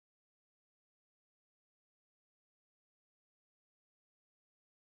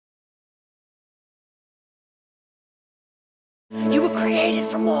You were created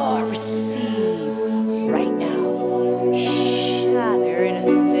for more. Receive right now. There it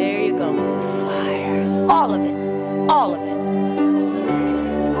is. There you go. Fire. All of it. All of it.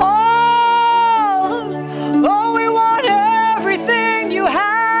 Oh, we want everything you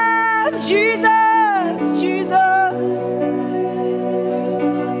have, Jesus, Jesus.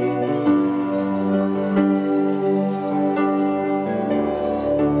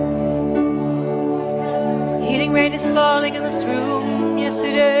 Healing rain is falling in this room. Yes,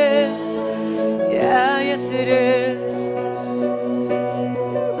 it is. Yeah, yes, it is.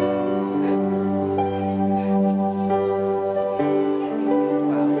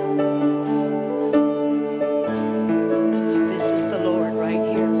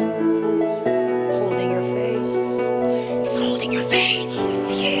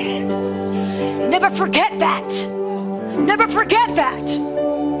 Never forget that. Never forget that.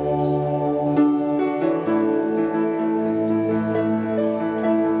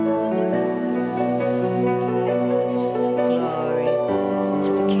 Glory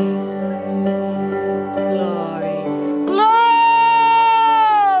to the King. Glory.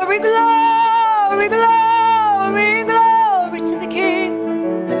 Glory, glory, glory, glory to the King.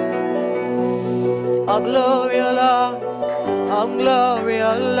 All glory, Allah. All glory,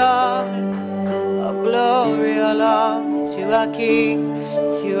 Allah. Glory, Allah, to our King,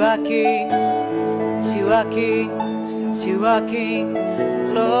 to our King, to our King, to our King.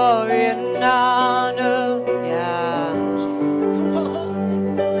 Glory and honor, yeah.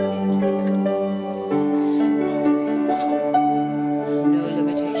 No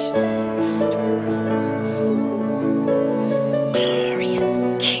limitations. Glory,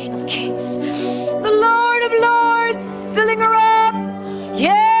 King of Kings, the Lord of Lords, filling her up.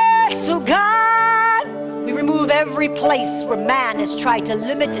 Yes, oh God. Every place where man has tried to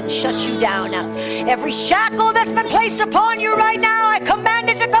limit and shut you down. Every shackle that's been placed upon you right now, I command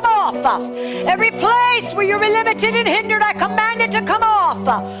it to come off. Every place where you're limited and hindered, I command it to come off.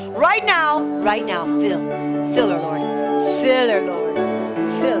 Right now, fill her, Lord. Fill her, Lord.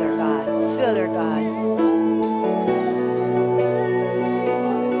 Fill her, God. Fill her, God.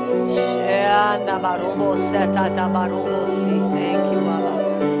 Thank you, Abba.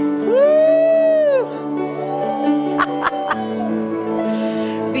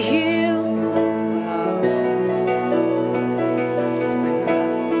 Be healed.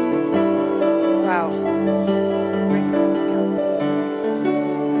 Wow.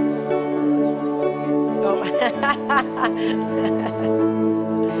 Oh.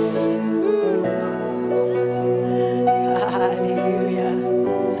 Hallelujah.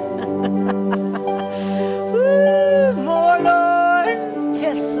 More, Lord.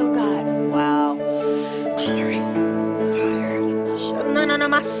 Yes, oh God. Wow. Glory.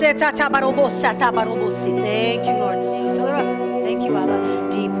 Thank you, Lord. Fill her up. Thank you, Abba.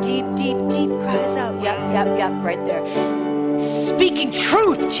 Deep, deep, deep, deep cries out. Yep, right there. Speaking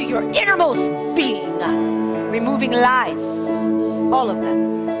truth to your innermost being. Removing lies. All of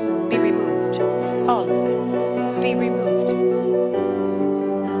them. Be removed. All of them. Be removed.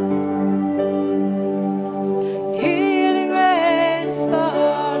 Healing rain is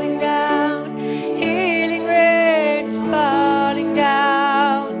falling down. Healing rain is falling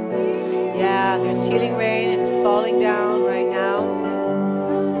down. Yeah, there's healing rain and it's falling down right now.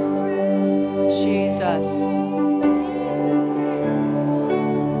 Jesus.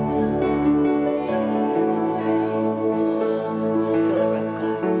 Fill her up,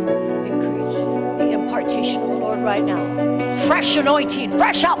 God. Increase the impartation of the Lord right now. Fresh anointing,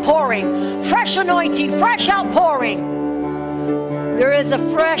 fresh outpouring, fresh anointing, fresh outpouring. There is a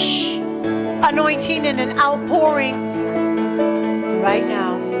fresh anointing and an outpouring right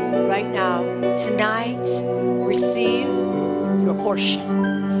now. Right now, tonight, receive your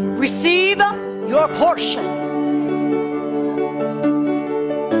portion. Receive your portion.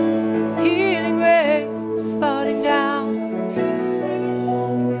 Healing rain is falling down.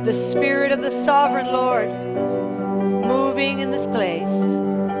 The Spirit of the Sovereign Lord moving in this place.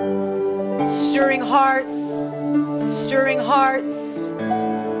 Stirring hearts, stirring hearts,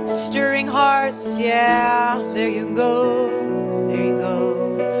 stirring hearts. Yeah, there you go. There you go.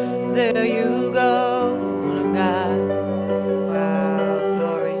 There you go, Lord of God. Wow,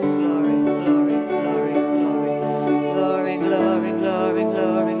 glory, glory, glory, glory, glory, glory, glory, glory,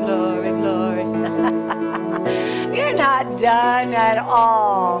 glory, glory, glory. You're not done at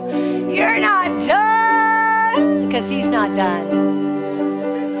all. You're not done, because He's not done.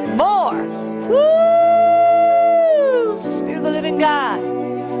 More. Woo! Spirit of the living God.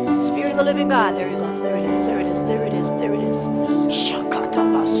 Spirit of the living God. There He goes. There it is. There it is. There it is. There it is.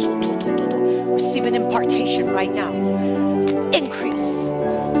 Receive an impartation right now. Increase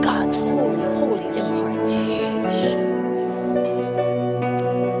God's holy, holy impartation.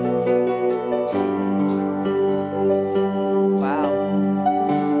 Wow.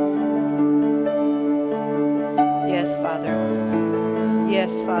 Yes, Father.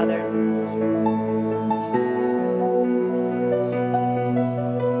 Yes, Father.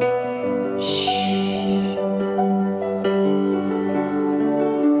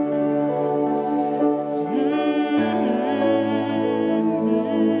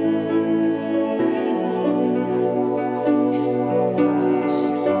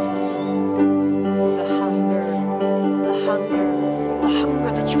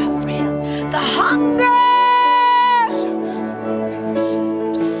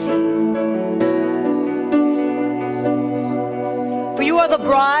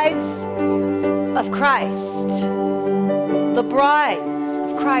 Christ, the brides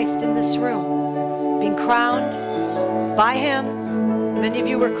of Christ in this room, being crowned by Him. Many of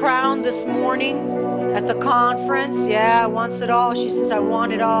you were crowned this morning at the conference. Yeah, wants it all. She says, I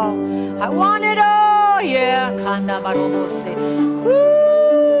want it all. I want it all. Yeah. Woo!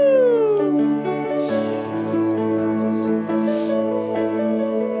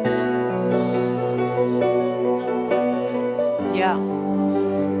 Yeah.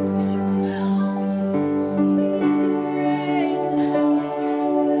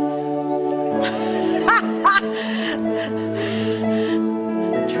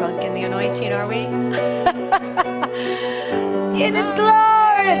 Drunk in the anointing, are we? In His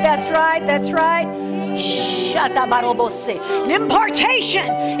glory. That's right. That's right. An impartation,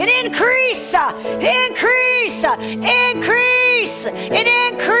 an increase, increase, increase, an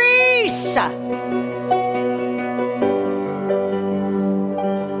increase.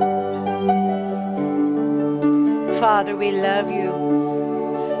 Father, we love you.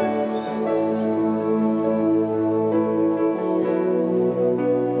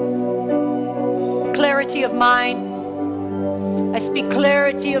 Clarity of mind. I speak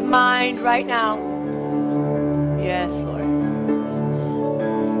clarity of mind right now. Yes, Lord.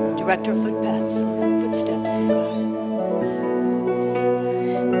 Direct our footsteps, oh God.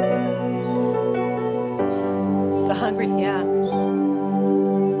 The hungry, yeah.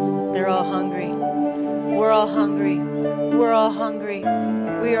 They're all hungry. We're all hungry. We're all hungry.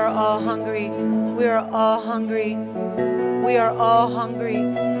 We are all hungry. We are all hungry. We are all hungry.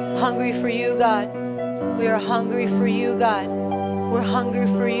 Hungry for you, God. We are hungry for you, God. We're hungry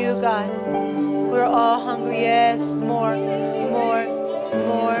for you, God. We're all hungry. Yes, more, more,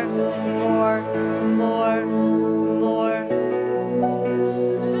 more, more, more, more.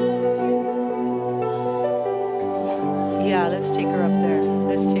 Yeah, let's take her up there.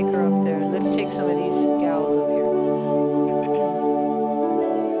 Let's take her up there. Let's take some of these gals up here.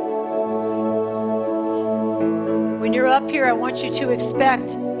 When you're up here, I want you to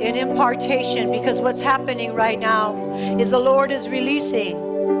expect an impartation, because what's happening right now is the Lord is releasing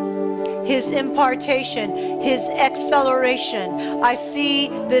His impartation, His acceleration. I see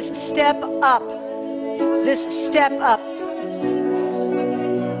this step up, this step up,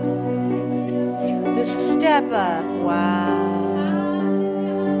 this step up. Wow.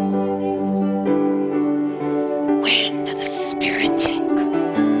 Wind of the Spirit take.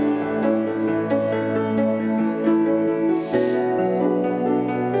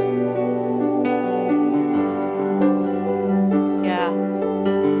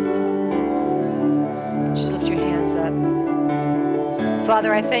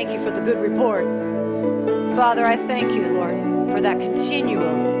 Father, I thank you for the good report. Father, I thank you, Lord, for that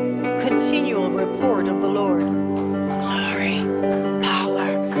continual report of the Lord. Glory, power,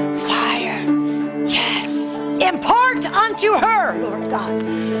 fire. Yes. Impart unto her, Lord God,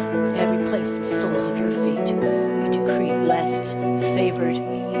 every place the soles of your feet. We decree blessed, favored,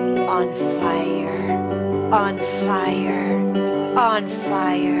 on fire, on fire, on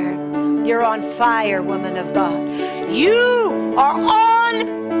fire. You're on fire, woman of God. You are on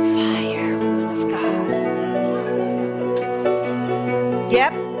fire, woman of God.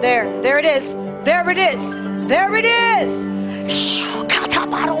 Yep, there it is. There it is. There it is.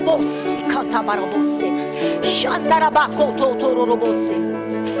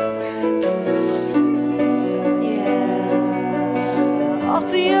 Yeah. All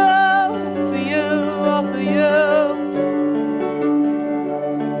for you, for you, all for you.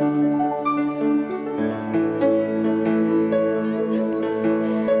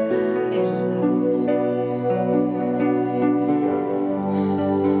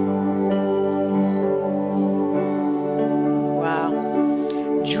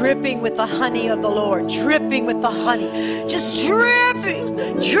 Dripping with the honey of the Lord, dripping with the honey, just dripping,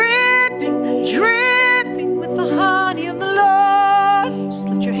 dripping. dripping, dripping with the honey of the Lord. Just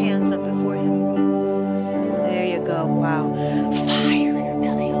lift your hands up before Him. There you go. Wow. Fire in your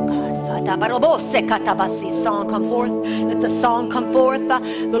belly, oh God. Song come forth. Let the song come forth.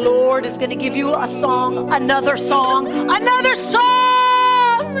 The Lord is going to give you a song, another song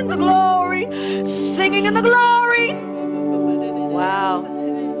in the glory, singing in the glory. Wow.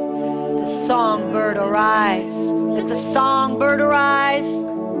 The songbird arise. Let the songbird arise.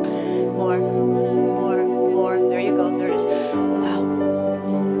 More. There you go. There it is. Wow.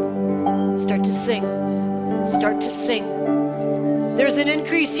 Start to sing. Start to sing. There's an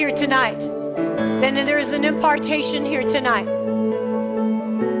increase here tonight. Then there is an impartation here tonight.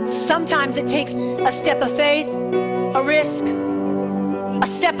 Sometimes it takes a step of faith, a risk. A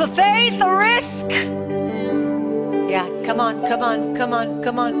step of faith, a risk. Yeah, come on. Let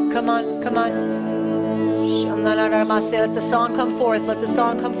the song come forth. Let the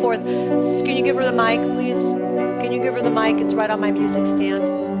song come forth. Can you give her the mic, please? Can you give her the mic? It's right on my music stand.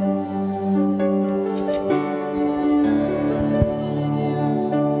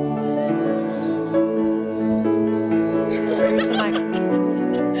 Where's the mic?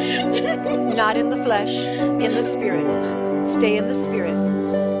 Not in the flesh, in the spirit. Stay in the spirit.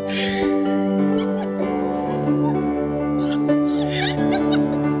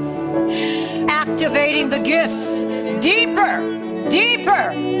 Activating the gifts. Deeper.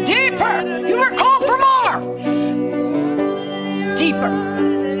 You were called for more. Deeper.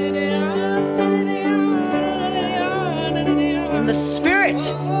 In the spirit,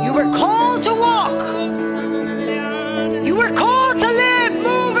 you were called to walk. You were called to live,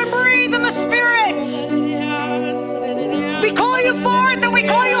 move, and breathe in the spirit. We call you forth and we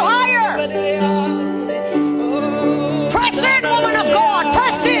call you higher. Press in, woman of God.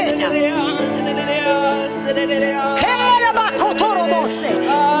 Press in.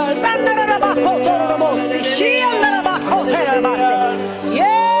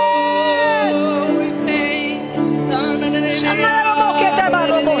 Yes.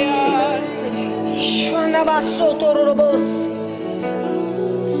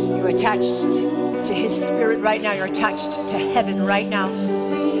 You're attached to His Spirit right now. You're attached to heaven right now.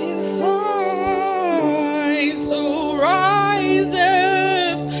 So rise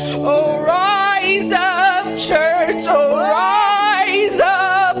up, oh rise up, church, oh rise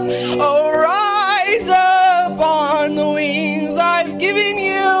up on the wings I've given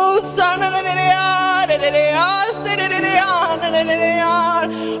you, son of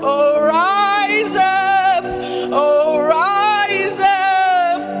oh rise up, oh rise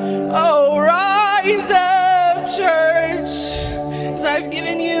up, oh rise up, church, 'cause I've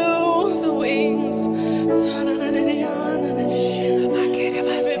given you the wings.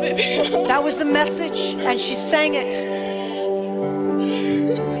 That was a message, and she sang it.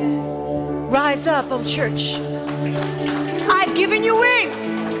 Rise up, oh church. I've given you wings.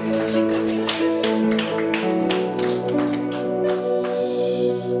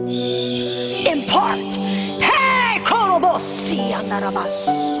 Impart. Hey, Korobosi.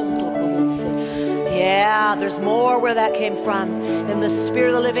 Yeah, there's more where that came from. In the Spirit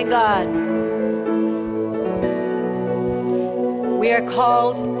of the living God. We are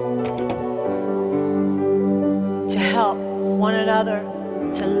called to help one another,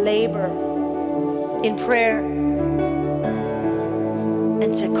 to labor in prayer,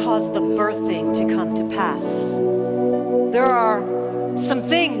 and to cause the birthing to come to pass. There are some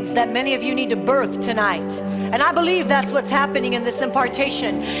things that many of you need to birth tonight. And I believe that's what's happening in this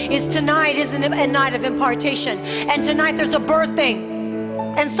impartation. Tonight is a night of impartation. And tonight there's a birthing.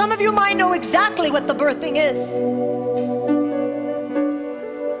 And some of you might know exactly what the birthing is.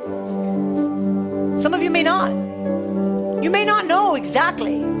 Some of you may not. You may not know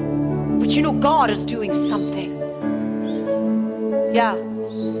exactly, but you know God is doing something. Yeah,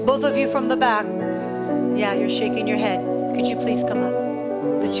 both of you from the back. Yeah, you're shaking your head. Could you please come up?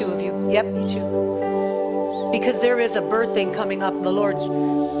 The two of you. Yep, you two. Because there is a birthing coming up. The Lord,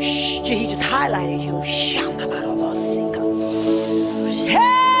 He just highlighted you.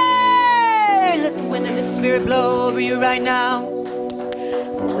 Hey, let the wind of the Spirit blow over you right now.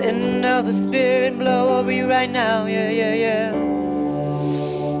 Wind of the Spirit blow over you right now. Yeah.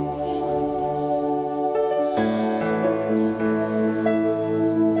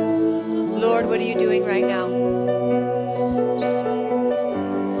 Lord, what are you doing right now?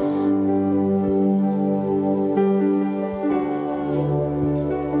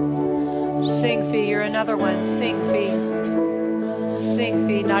 Sing, Fee, you're another one. Sing, Fee. Sing,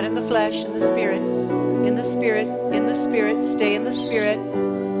 Fee, not in the flesh, in the spirit. In the spirit, in the spirit, stay in the spirit.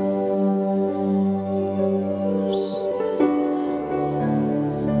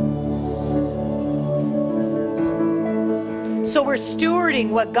 So we're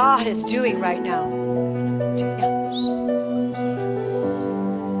stewarding what God is doing right now.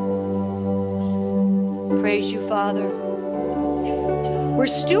 Praise you, Father. We're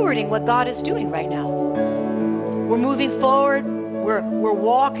stewarding what God is doing right now. We're moving forward. We're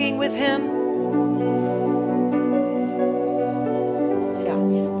walking with Him.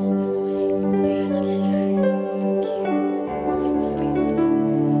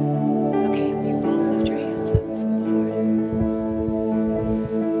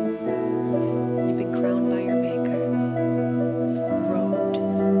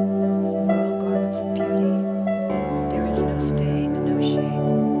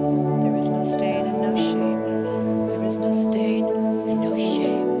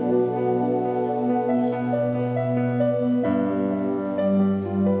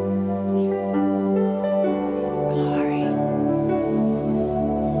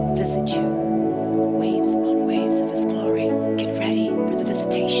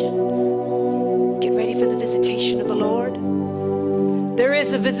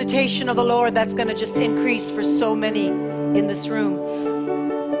 Of the Lord that's going to just increase for so many in this room.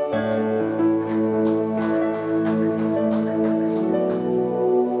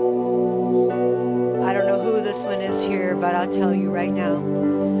 I don't know who this one is here, but I'll tell you right now,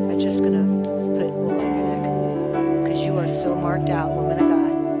 I'm just going to put it on your neck because you are so marked out, woman of God.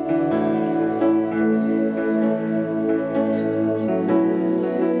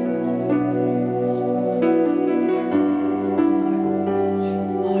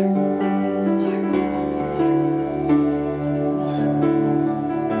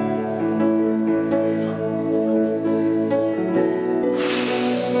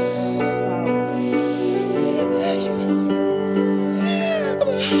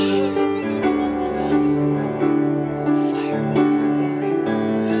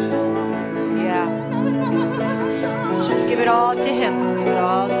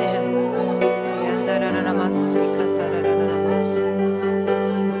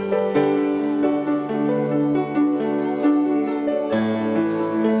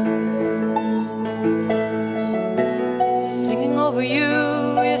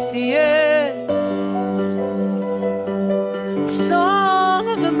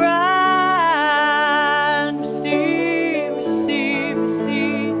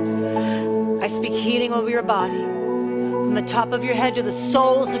 Top of your head to the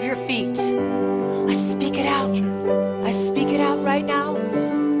soles of your feet. I speak it out. I speak it out right now.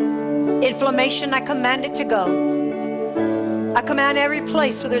 Inflammation, I command it to go. I command every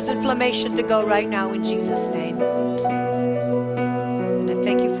place where there's inflammation to go right now in Jesus' name. And I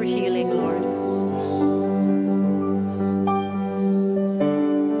thank you for healing, Lord.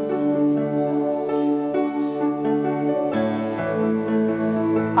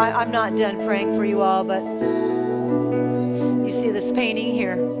 I'm not done praying for you all, but you see this painting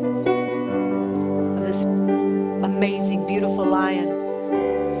here of this amazing, beautiful lion.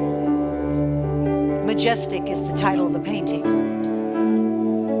 Majestic is the title of the painting.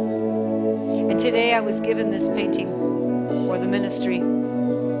 And today I was given this painting for the ministry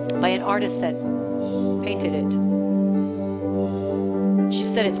by an artist that painted it. She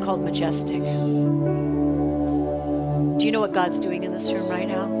said it's called Majestic. Do you know what God's doing in this room right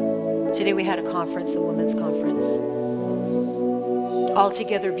now? Today we had a conference, a women's conference.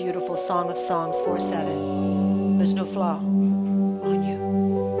 Altogether beautiful, Song of Songs 4:7. There's no flaw on you.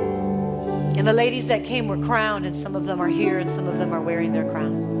 And the ladies that came were crowned, and some of them are here, and some of them are wearing their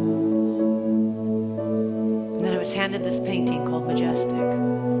crown. And then I was handed this painting called Majestic.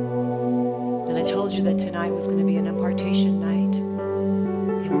 And I told you that tonight was going to be an impartation night.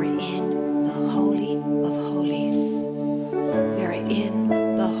 And we're in the Holy of Holies. We are in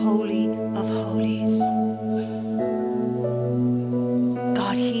the Holy of Holies.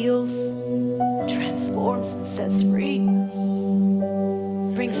 God heals, transforms, and sets free.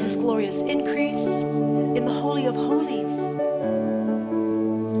 Brings His glorious increase in the Holy of Holies.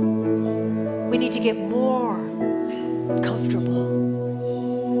 We need to get more comfortable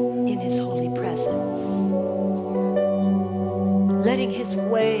in His holy presence. Letting His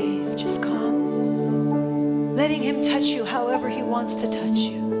wave just come. Letting Him touch you however He wants to touch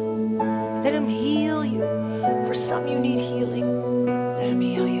you. Let Him heal you. For some you need healing. Let Him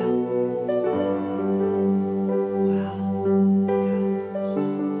heal you.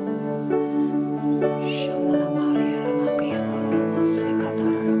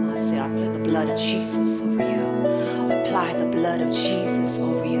 Jesus over you. Apply the blood of Jesus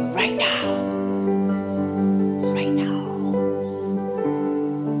over you right now. Right now.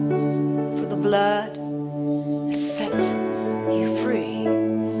 For the blood has set you free.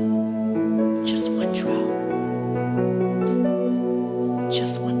 Just one drop.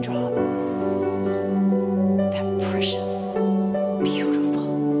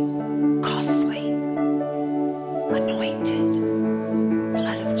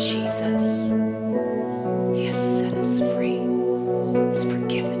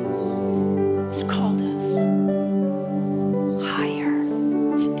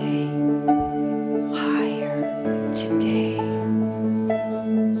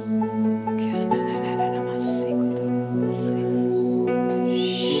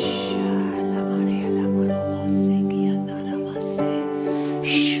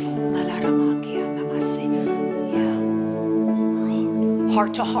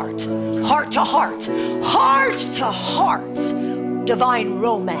 heart to heart, heart to heart, heart to heart, divine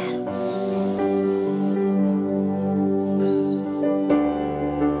romance.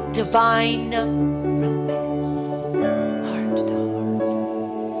 Divine romance, heart to heart.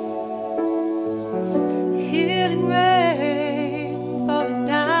 Healing rain falling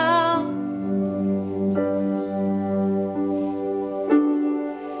down.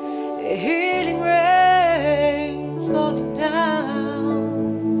 Healing rain falling down.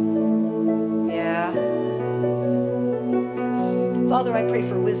 Yeah. Father, I pray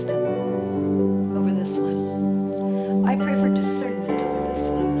for wisdom over this one. I pray for discernment over this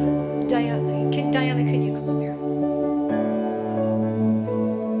one. Diana, can you come up here?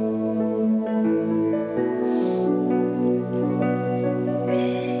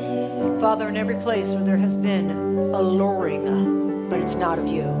 Father, in every place where there has been alluring, but it's not of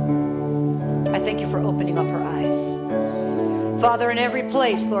you, I thank you for opening up her eyes. Father, in every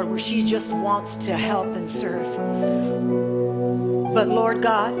place, Lord, where she just wants to help and serve, but Lord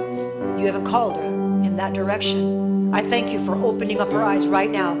God, you haven't called her in that direction. I thank you for opening up her eyes right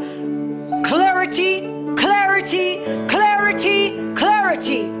now. Clarity, clarity, clarity,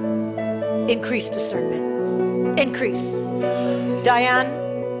 clarity. Increase discernment. Increase. Diane,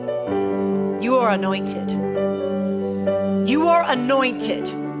 you are anointed. You are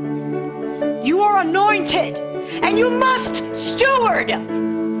anointed. You are anointed. And you must steward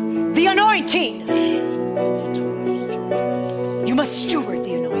the anointing. You must steward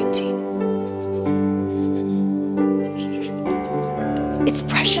the anointing. It's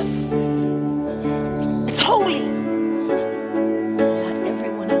precious. It's holy. Not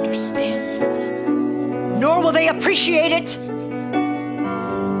everyone understands it, nor will they appreciate it.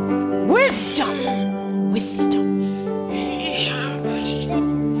 Wisdom. Wisdom.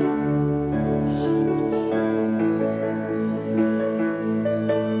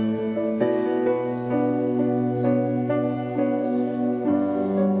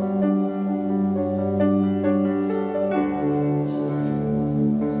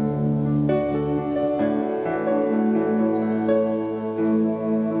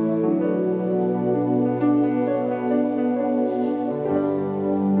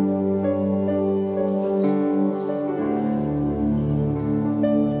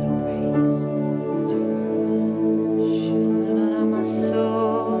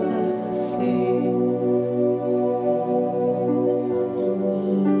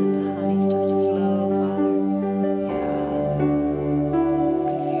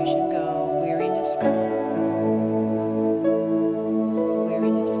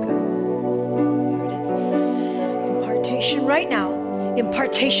 Right now,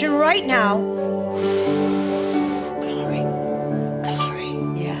 impartation right now. Glory, glory,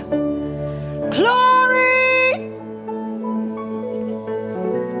 yeah, glory.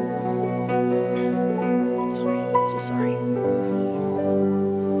 Sorry, so sorry.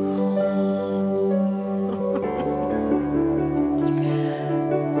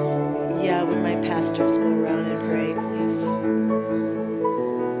 Yeah, when my pastors go around and pray, please.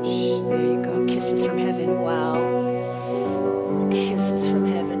 There you go. Kisses from heaven. Wow. Kisses from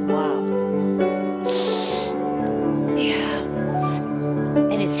heaven. Wow. Yeah.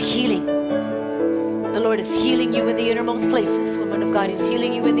 And it's healing. The Lord is healing you in the innermost places. Woman of God is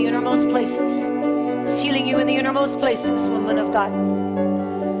healing you in the innermost places. He's healing you in the innermost places, woman of God.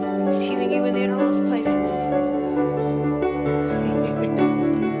 He's healing you in the innermost places.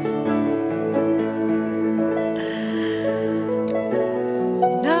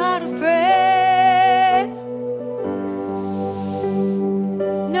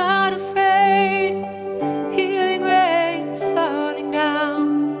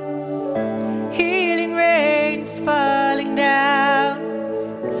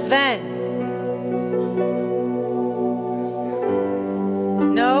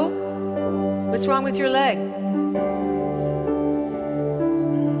 What's wrong with your leg?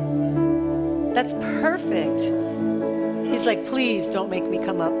 That's perfect. He's like, please don't make me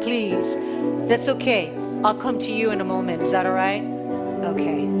come up, please. That's okay. I'll come to you in a moment. Is that all right?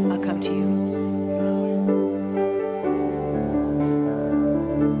 Okay, I'll come to you.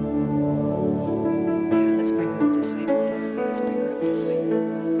 Yeah, let's bring her up this way. Let's bring her up this way.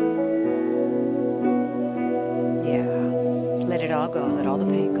 Yeah, let it all go. Let all the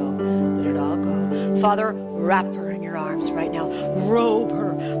pain go. Let it all go. Father, wrap her in your arms right now. Robe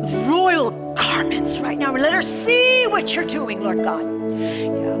her with royal garments right now. Let her see what you're doing, Lord God.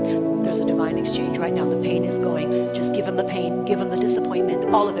 Yeah, there's a divine exchange right now. The pain is going. Just give him the pain. Give him the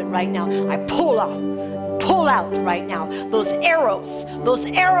disappointment. All of it right now. I pull out right now. Those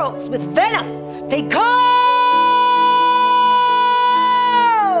arrows with venom, they go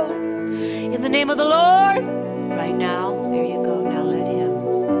In the name of the Lord. Right now. There you go. Now let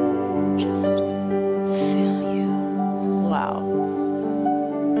him just fill you. Wow.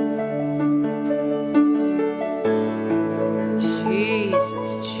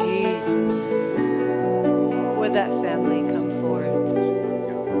 Jesus, Jesus. Would that family come forward?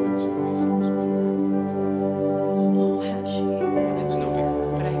 Oh, has she?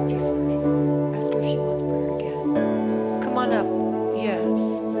 But I ask her if she wants prayer again. Come on up. Yes.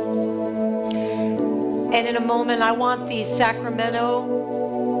 And in a moment, I want the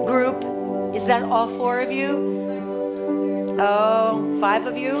Sacramento group. Is that all 4 of you? Oh, 5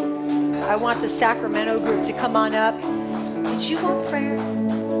 of you? I want the Sacramento group to come on up. Did you want prayer?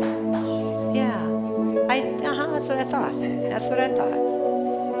 Yeah. That's what I thought. That's what I thought.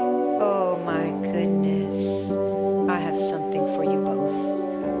 Oh my goodness. I have something for you both.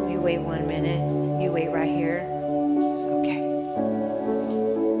 You wait 1 minute. You wait right here. Okay.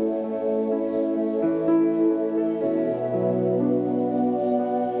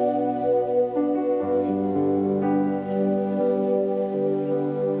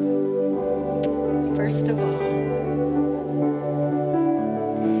 First of all,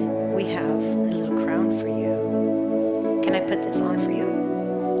 we have a little crown for you. Can I put this on for you?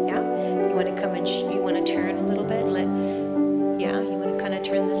 Yeah? You want to come and you want to turn a little bit? Yeah? You want to kind of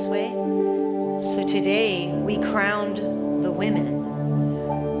turn this way? So today we crowned the women.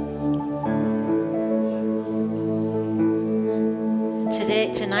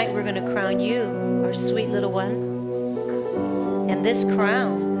 Tonight we're going to crown you, our sweet little one. And this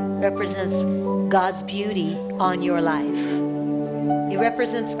crown represents God's beauty on your life. It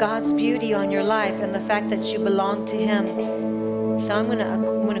represents God's beauty on your life and the fact that you belong to Him. So I'm going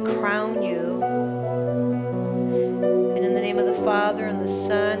to crown you. And in the name of the Father and the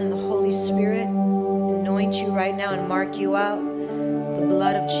Son and the Holy Spirit, anoint you right now and mark you out. The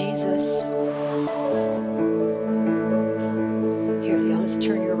blood of Jesus. Here, let's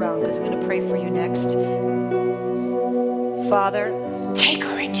turn you around because I'm going to pray for you next. Father, take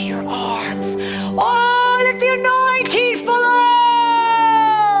her into your arms. Oh, let the anointing flow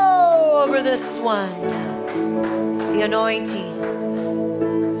over this one. The anointing.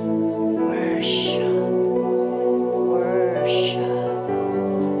 Worship. Worship.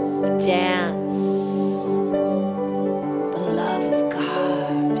 Dance. The love of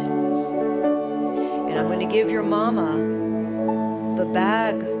God. And I'm going to give your mama the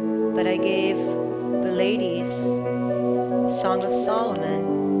bag that I gave the ladies. Song of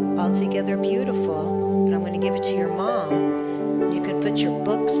Solomon, altogether beautiful. And I'm going to give it to your mom. You can put your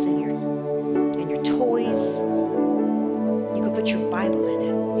books and your toys. You can put your Bible in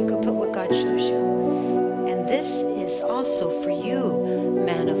it. You can put what God shows you. And this is also for you,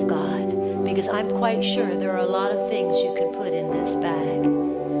 man of God, because I'm quite sure there are a lot of things you can put in this bag.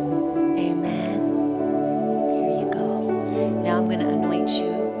 Amen. Here you go. Now I'm going to anoint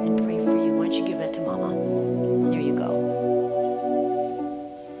you and pray for you. Why don't you give that to Mama? There you go.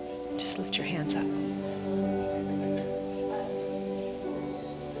 Just lift your hands up.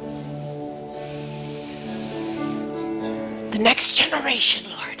 The next generation,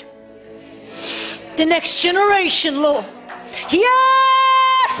 Lord. The next generation, Lord.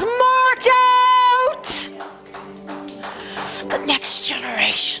 Yes, marked out. The next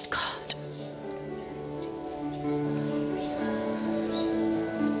generation, God.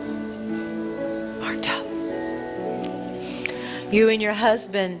 Marked out. You and your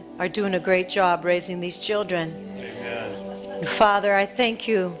husband are doing a great job raising these children. Amen. And Father, I thank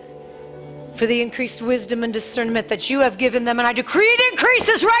you for the increased wisdom and discernment that you have given them. And I decree it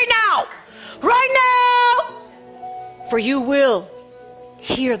increases right now. Right now. For you will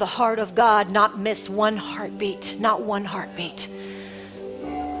hear the heart of God, not miss one heartbeat. Not one heartbeat.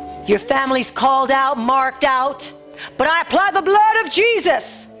 Your family's called out, marked out. But I apply the blood of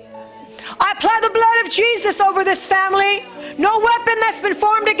Jesus. I apply the blood of Jesus over this family. No weapon that's been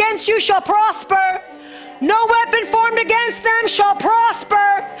formed against you shall prosper. No weapon formed against them shall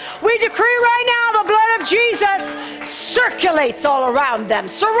prosper. We decree right now the blood of Jesus circulates all around them,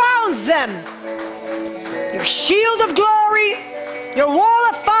 surrounds them. Your shield of glory, your wall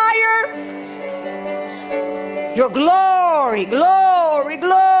of fire, your glory, glory,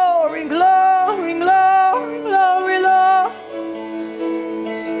 glory, glory, glory, glory, Lord.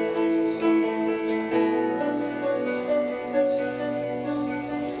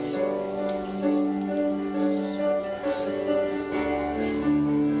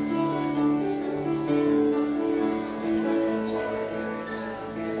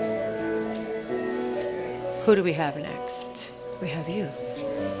 Who do we have next? We have you.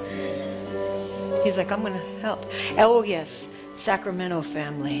 He's like, I'm going to help. Oh, yes. Sacramento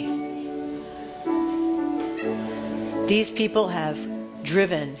family. These people have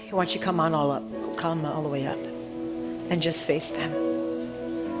driven. Why don't you come on all up? Come all the way up. And just face them.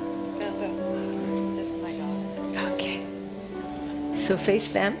 Okay. So face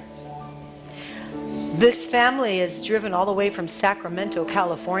them. This family is driven all the way from Sacramento,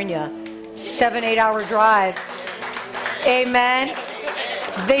 California. 7-8 hour drive. Amen.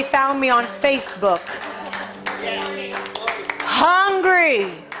 They found me on Facebook. Hungry.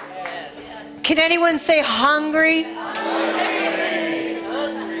 Can anyone say hungry?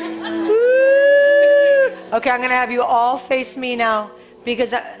 Woo. Okay, I'm going to have you all face me now,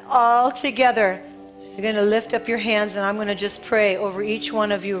 because all together you're going to lift up your hands, and I'm going to just pray over each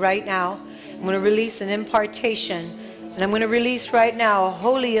one of you right now. I'm going to release an impartation, and I'm going to release right now a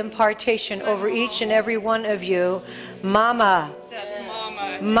holy impartation over each and every one of you. Mama. That's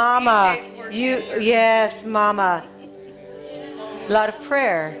Mama. Mama. Yes, Mama. A lot of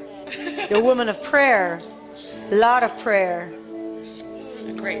prayer. You're a woman of prayer. A lot of prayer.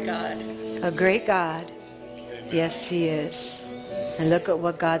 A great God. A great God. Yes, He is. And look at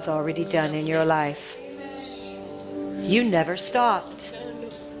what God's already done in your life. You never stopped.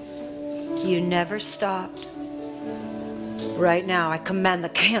 You never stopped. Right now, I command the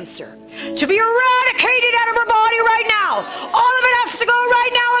cancer to be eradicated out of her body right now. All of it has to go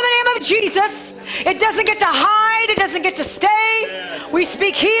right now in the name of Jesus. It doesn't get to hide. It doesn't get to stay. We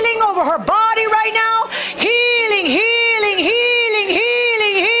speak healing over her body right now. Healing, healing, healing,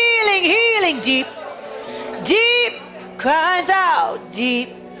 healing, healing, healing. Deep, deep cries out. Deep,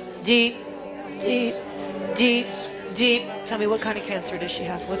 deep, deep, deep, deep. Tell me, what kind of cancer does she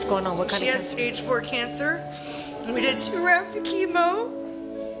have? What's going on? What kind of cancer? She has stage 4 cancer. We did 2 rounds of chemo.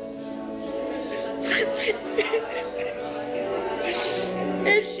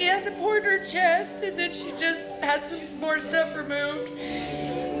 And she has a point in her chest, and then she just had some more stuff removed.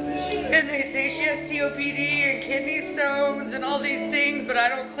 And they say she has COPD and kidney stones and all these things, but I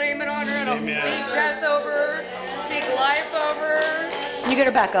don't claim it on her. I don't speak death over her, speak life over her. You get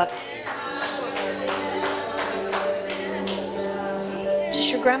her back up. Is this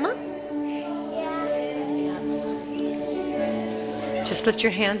your grandma? Just lift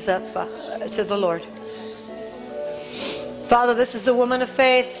your hands up to the Lord. Father, this is a woman of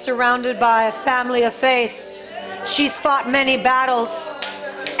faith surrounded by a family of faith. She's fought many battles,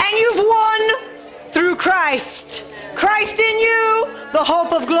 and you've won through Christ. Christ in you, the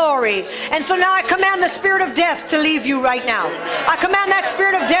hope of glory. And so now I command the spirit of death to leave you right now. I command that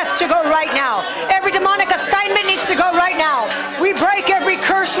spirit of death to go right now. Every demonic assignment needs to go right now. We break every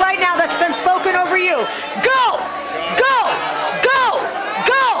curse right now that's been spoken over you. Go! Go! Go!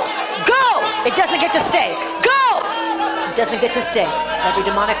 Go! Go! It doesn't get to stay. Go! It doesn't get to stay. Every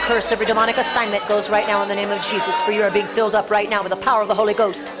demonic curse, every demonic assignment goes right now in the name of Jesus. For you are being filled up right now with the power of the Holy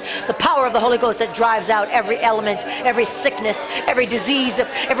Ghost. The power of the Holy Ghost that drives out every element, every sickness, every disease,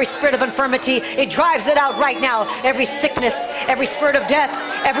 every spirit of infirmity. It drives it out right now. Every sickness, every spirit of death,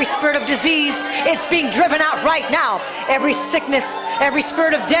 every spirit of disease. It's being driven out right now. Every sickness, every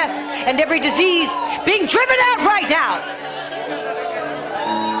spirit of death, and every disease being driven out right now.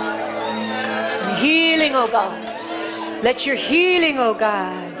 Healing, oh God. Let your healing, oh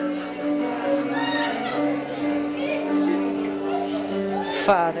God.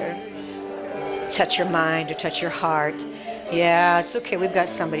 Father, touch your mind or touch your heart. Yeah, it's okay. We've got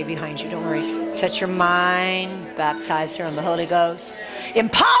somebody behind you. Don't worry. Touch your mind. Baptize her in the Holy Ghost.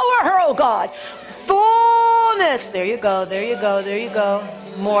 Empower her, oh God. Fullness. There you go. There you go. There you go.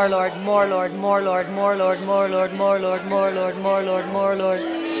 More, Lord. More, Lord. More, Lord. More, Lord. More, Lord. More, Lord. More, Lord. More, Lord. More, Lord.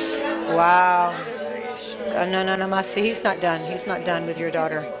 Wow. No. See, he's not done. He's not done with your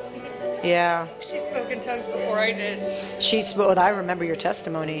daughter. Yeah. She spoke in tongues before I did. Well, I remember your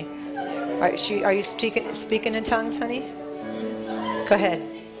testimony. Are you speaking in tongues, honey? Go ahead.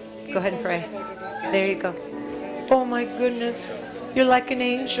 Go ahead and pray. There you go. Oh my goodness. You're like an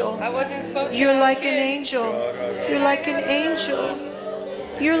angel. I wasn't supposed to. You're like an angel. You're like an angel.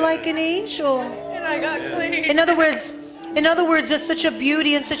 You're like an angel. And I got clean. In other words, there's such a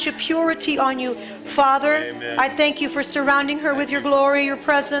beauty and such a purity on you. Father, amen. I thank you for surrounding her with your glory, your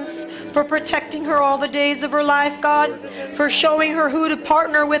presence, for protecting her all the days of her life, God, for showing her who to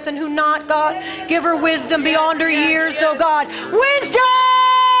partner with and who not, God. Give her wisdom beyond her years, oh God.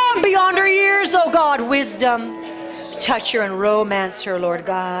 Wisdom beyond her years, oh God. Wisdom. Touch her and romance her, Lord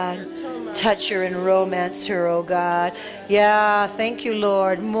God. Touch her and romance her, oh God. Yeah, thank you,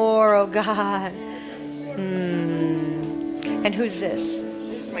 Lord. More, oh God. And who's this?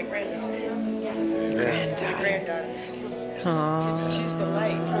 This is my granddaughter. Oh. She's the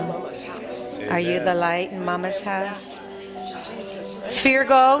light in her mama's house. Are you the light in Mama's house? Fear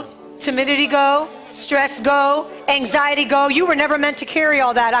go, timidity go, Stress go. Anxiety go. You were never meant to carry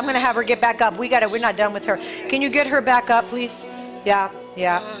all that. I'm going to have her get back up. We're not done with her. Can you get her back up, please? Yeah.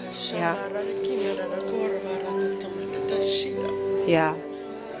 Yeah. Yeah.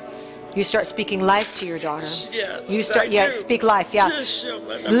 You start speaking life to your daughter. Yes, You start, I do. speak life, yeah.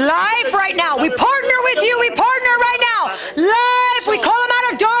 Life right now. We partner with you. We partner right now. Life. We call them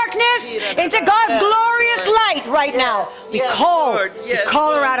out of darkness into God's glorious light right now. We yes, call Lord. Yes, her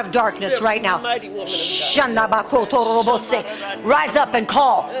Lord. out of darkness right now. Mighty woman of God. Shandabakotorobose. Rise up and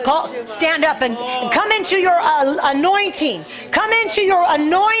call. Stand up and come into your anointing. Come into your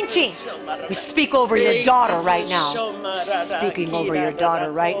anointing. We speak over your daughter right now. Speaking over your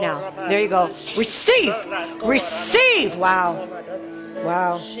daughter right now. There you go. Receive. Receive. Wow.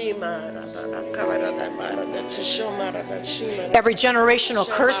 Wow. Every generational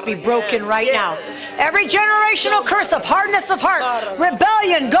curse be broken right now. Every generational curse of hardness of heart,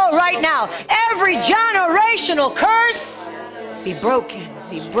 rebellion, go right now. Every generational curse be broken,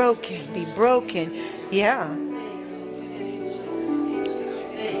 be broken, be broken. Yeah.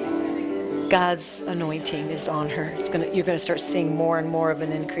 God's anointing is on her. You're going to start seeing more and more of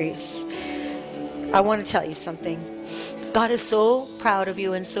an increase. I want to tell you something. God is so proud of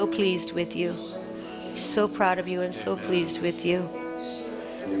you and so pleased with you. So proud of you and so pleased with you.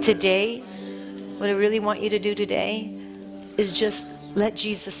 Today, what I really want you to do today is just let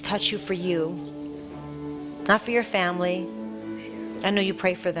Jesus touch you for you. Not for your family. I know you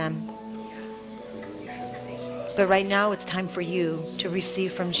pray for them. But right now, it's time for you to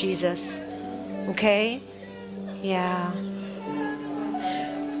receive from Jesus. Okay? Yeah.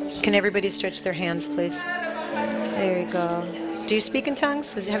 Can everybody stretch their hands, please? There you go. Do you speak in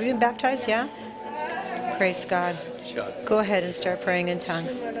tongues? Have you been baptized? Yeah? Praise God. Go ahead and start praying in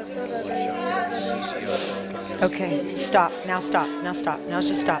tongues. Okay, stop. Now stop. Now stop. Now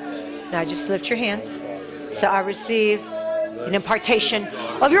just stop. Now just lift your hands. So I receive an impartation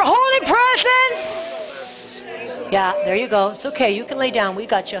of your holy presence. Yeah, there you go. It's okay. You can lay down. We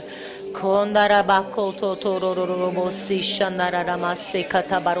got you.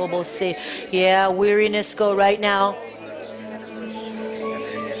 Yeah, weariness go right now.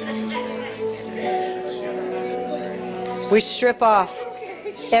 We strip off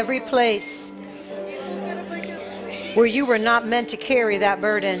every place where you were not meant to carry that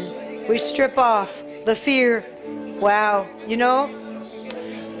burden. We strip off the fear. Wow. You know,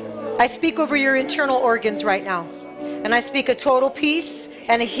 I speak over your internal organs right now. And I speak a total peace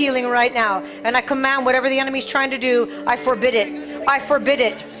and a healing right now. And I command whatever the enemy's trying to do, I forbid it. I forbid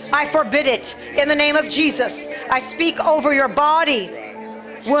it. I forbid it. In the name of Jesus. I speak over your body.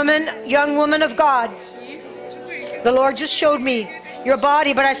 Woman, young woman of God. The Lord just showed me your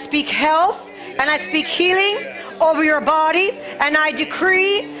body, but I speak health and I speak healing over your body. And I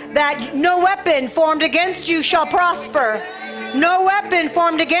decree that no weapon formed against you shall prosper. No weapon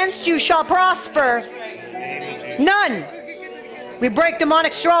formed against you shall prosper. None. We break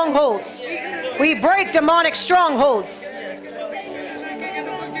demonic strongholds. We break demonic strongholds.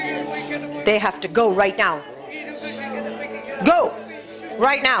 They have to go right now. Go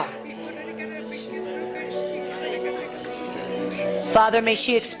right now. Father, may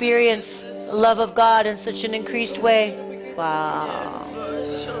she experience the love of God in such an increased way. Wow.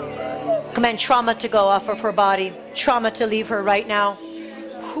 Command trauma to go off of her body. Trauma to leave her right now.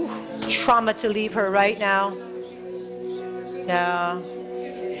 Whew. Trauma to leave her right now. Yeah.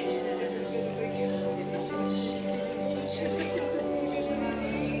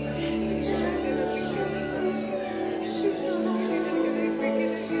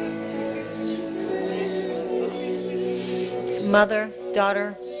 It's mother,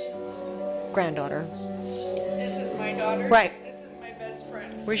 daughter, granddaughter. This is my daughter. Right. This is my best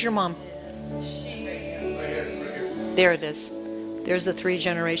friend. Where's your mom? There it is. There's the 3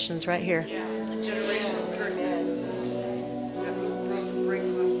 generations right here. Yeah, generational curses. Break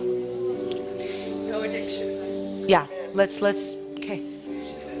them up. No addiction. Yeah. Let's. Okay.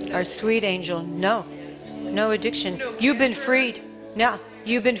 Our sweet angel. No addiction. You've been freed. No,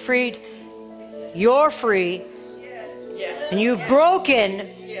 you've been freed. You're free. And you've broken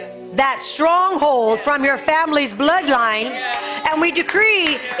that stronghold from your family's bloodline. And we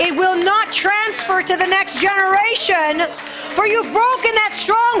decree it will not transfer to the next generation. For you've broken that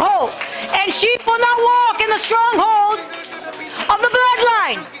stronghold. And sheep will not walk in the stronghold of the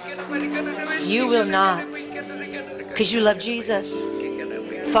bloodline. You will not. Because you love Jesus.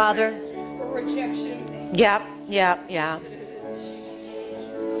 Father. Rejection. Yeah.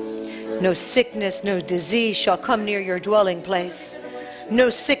 No sickness, no disease shall come near your dwelling place. No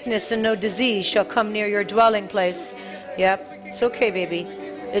sickness and no disease shall come near your dwelling place. Yep. It's okay, baby.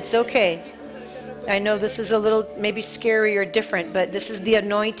 It's okay. I know this is a little maybe scary or different, but this is the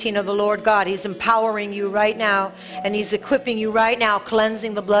anointing of the Lord God. He's empowering you right now, and He's equipping you right now,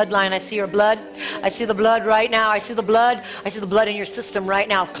 cleansing the bloodline. I see your blood. I see the blood right now. I see the blood. I see the blood in your system right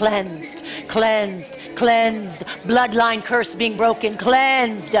now. Cleansed, cleansed, cleansed. Bloodline curse being broken.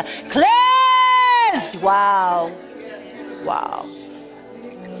 Cleansed, cleansed. Wow. Wow.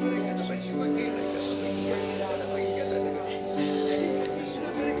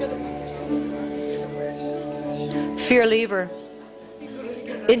 Fear, leave her.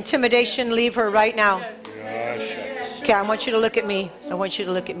 Intimidation, leave her right now. Okay, I want you to look at me. I want you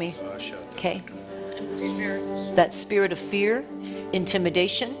to look at me. Okay. That spirit of fear,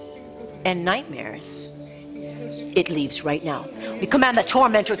 intimidation, and nightmares, it leaves right now. We command the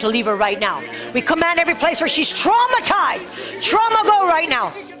tormentor to leave her right now. We command every place where she's traumatized. Trauma, go right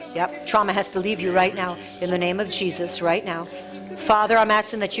now. Yep, trauma has to leave you right now. In the name of Jesus, right now. Father, I'm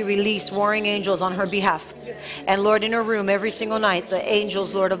asking that you release warring angels on her behalf. And Lord, in her room every single night, the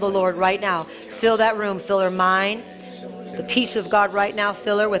angels, Lord of the Lord, right now, fill that room, fill her mind, the peace of God right now,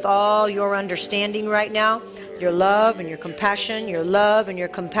 fill her with all your understanding right now, your love and your compassion, your love and your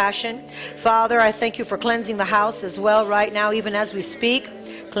compassion. Father, I thank you for cleansing the house as well right now, even as we speak.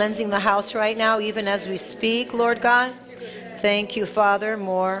 Cleansing the house right now, even as we speak, Lord God. Thank you, Father.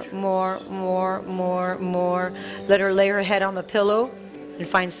 More, more, more, more, more. Let her lay her head on the pillow and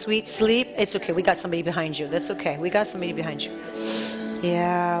find sweet sleep. It's okay. We got somebody behind you. That's okay. We got somebody behind you.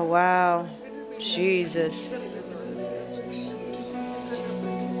 Yeah, wow. Jesus.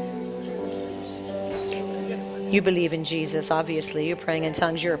 You believe in Jesus, obviously. You're praying in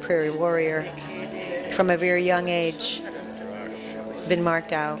tongues. You're a prayer warrior from a very young age. Been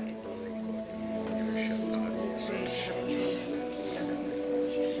marked out.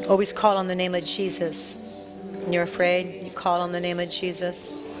 Always call on the name of Jesus. When you're afraid, you call on the name of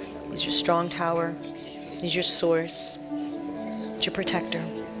Jesus. He's your strong tower. He's your source. He's your protector.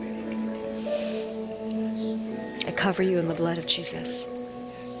 I cover you in the blood of Jesus.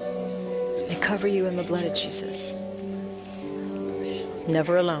 I cover you in the blood of Jesus.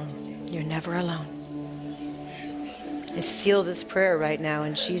 Never alone. You're never alone. I seal this prayer right now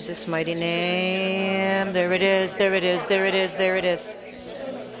in Jesus' mighty name. There it is, there it is, there it is, there it is.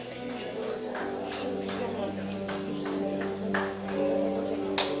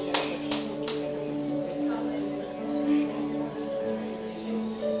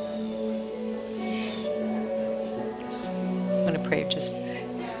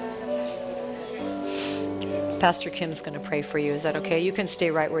 Pastor Kim's going to pray for you. Is that okay? You can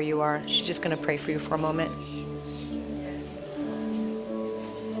stay right where you are. She's just going to pray for you for a moment.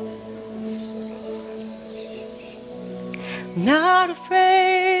 Not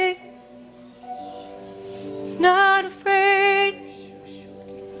afraid. Not afraid.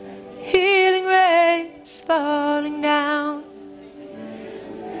 Healing rains falling down.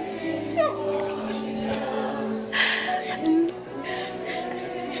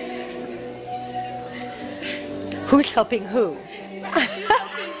 Who's helping who?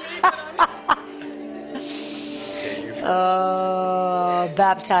 Oh,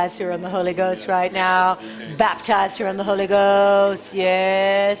 baptize her in the Holy Ghost right now. Baptize her in the Holy Ghost.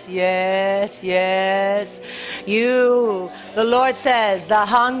 Yes, yes, yes. You, the Lord says, the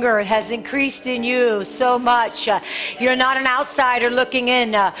hunger has increased in you so much. You're not an outsider looking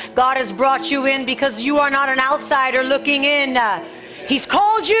in. God has brought you in because you are not an outsider looking in. He's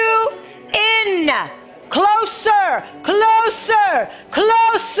called you in. Closer, closer,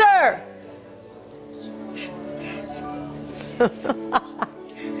 closer.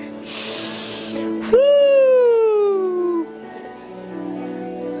 Woo.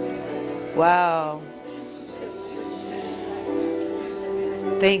 Wow.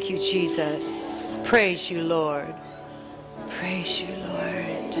 Thank you, Jesus. Praise you, Lord. Praise you, Lord.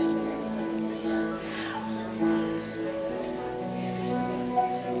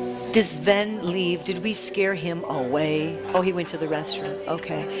 Does Sven leave? Did we scare him away? Oh, he went to the restroom.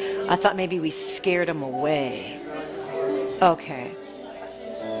 Okay. I thought maybe we scared him away. Okay.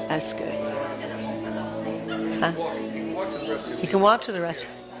 That's good. Huh? You can walk to the restroom.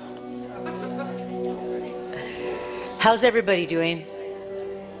 How's everybody doing?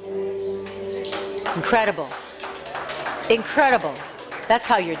 Incredible. Incredible. That's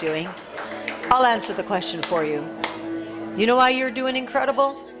how you're doing. I'll answer the question for you. You know why you're doing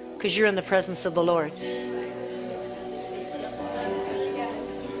incredible? Because you're in the presence of the Lord.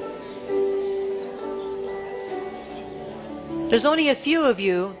 There's only a few of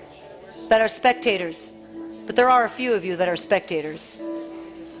you that are spectators, but there are a few of you that are spectators.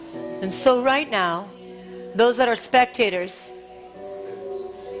 And so right now, those that are spectators,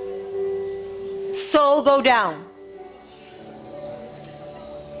 Soul, go down.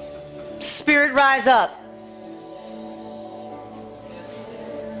 Spirit, rise up.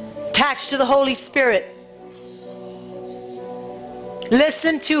 Attached to the Holy Spirit.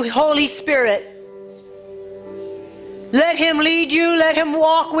 Listen to Holy Spirit. Let Him lead you. Let Him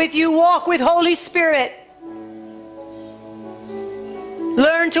walk with you. Walk with Holy Spirit.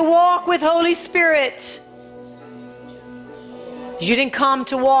 Learn to walk with Holy Spirit. You didn't come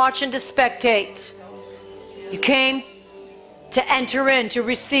to watch and to spectate. You came to enter in, to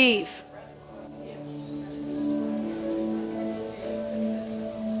receive.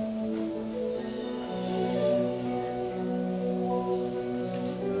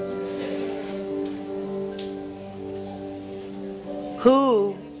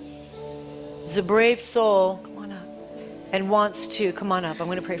 Who is a brave soul, come on up, and wants to, come on up, I'm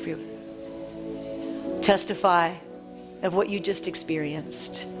going to pray for you. Testify of what you just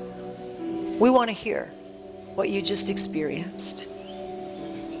experienced. We want to hear what you just experienced.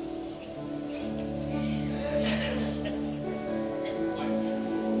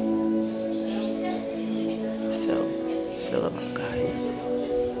 Fill them up, God.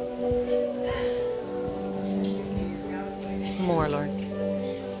 More, Lord.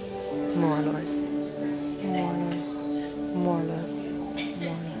 More, Lord. More, Lord. More, Lord. More,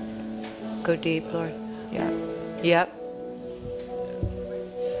 Lord. Go deep, Lord. Yeah. Yep.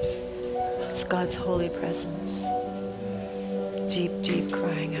 It's God's holy presence. Deep, deep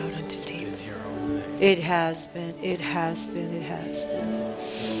crying out unto deep. It has been. It has been. It has been.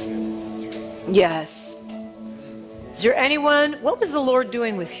 Yes. Is there anyone, what was the Lord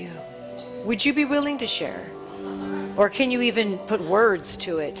doing with you? Would you be willing to share? Or can you even put words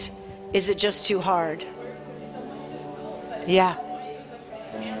to it? Is it just too hard? Yeah.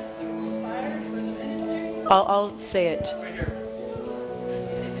 I'll say it.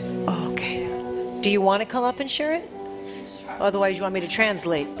 Okay. Do you want to come up and share it? Otherwise, you want me to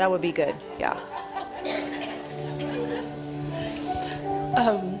translate? That would be good. Yeah.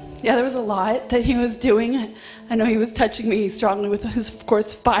 Yeah, there was a lot that he was doing. I know he was touching me strongly with his, of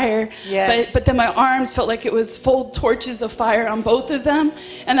course, fire. Yes. But then my arms felt like it was full torches of fire on both of them.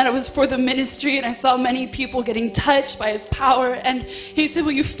 And that it was for the ministry. And I saw many people getting touched by his power. And he said,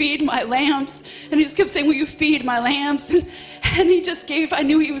 will you feed my lambs? And he just kept saying, will you feed my lambs? And he just gave, I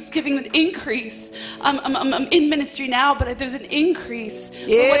knew he was giving an increase. I'm in ministry now, but there's an increase for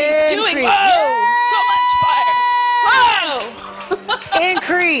what he's doing. Whoa, so much fire. Whoa.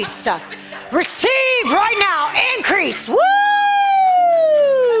 Increase. Receive right now. Increase. Woo!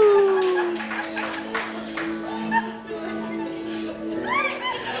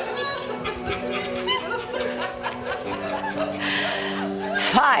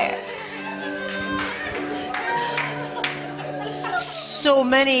 Fire. So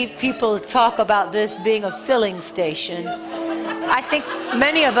many people talk about this being a filling station. I think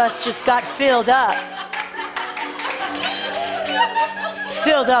many of us just got filled up.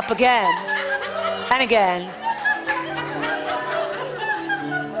 Filled up again and again.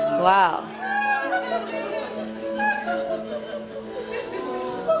 Wow.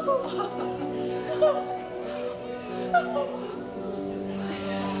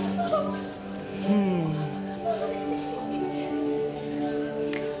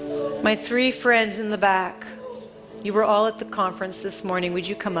 My three friends in the back, you were all at the conference this morning. Would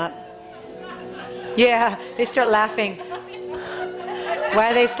you come up? Yeah, they start laughing.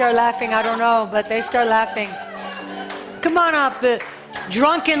 Why they start laughing, I don't know, but they start laughing. Come on up, the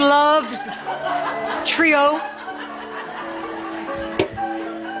Drunken Love trio.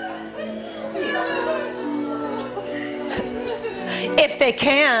 If they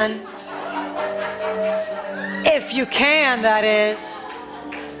can. If you can, that is.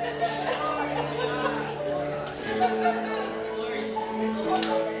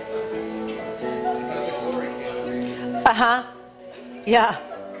 Uh-huh. Yeah.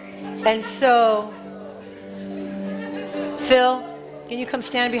 And so, Phil, can you come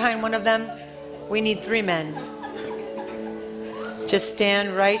stand behind one of them? We need 3 men. Just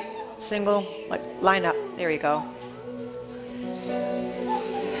stand right, single, line up. There you go.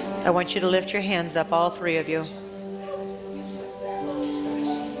 I want you to lift your hands up, all 3 of you.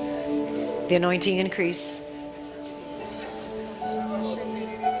 The anointing increase.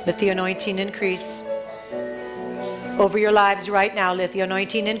 Let the anointing increase. Over your lives right now, let the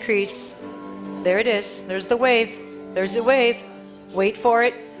anointing increase. There it is. There's the wave. There's the wave. Wait for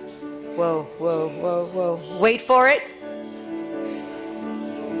it. Whoa, whoa, whoa, whoa. Wait for it.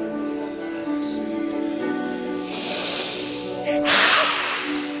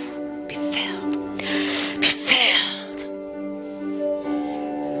 Be filled. Be filled.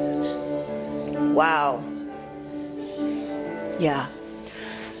 Yeah.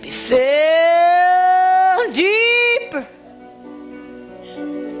 Be filled deeper.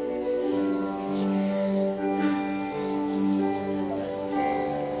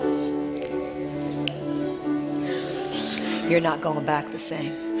 You're not going back the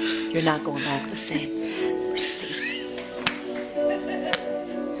same. You're not going back the same. Receive.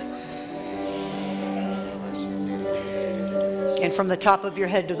 And from the top of your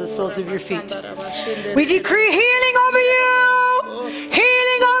head to the soles of your feet, we decree healing over you.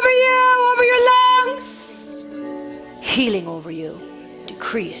 Healing over you, over your lungs. Healing over you.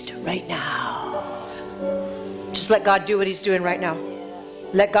 Decree it right now. Just let God do what He's doing right now.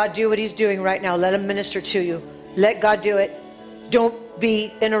 Let God do what He's doing right now. Let Him minister to you. Let God do it. Don't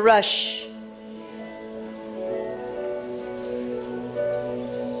be in a rush.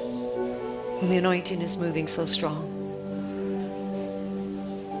 And the anointing is moving so strong.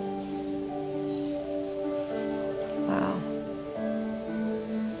 Wow.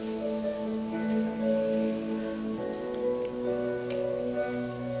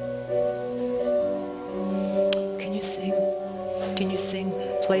 Can you sing? Can you sing?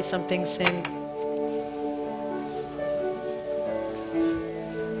 Play something, sing.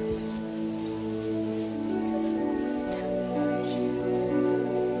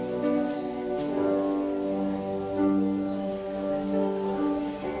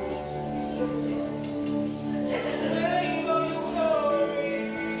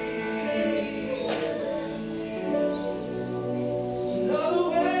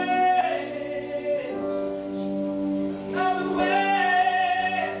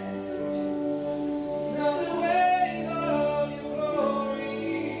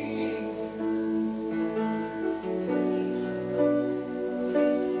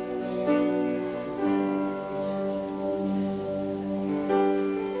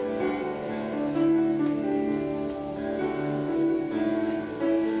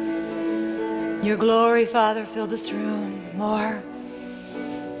 Your glory, Father, fill this room more.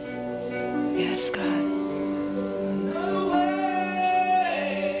 Yes, God. Another way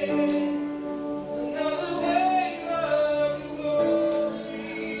of your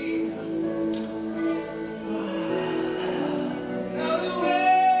glory. Another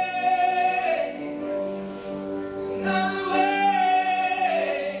way of glory.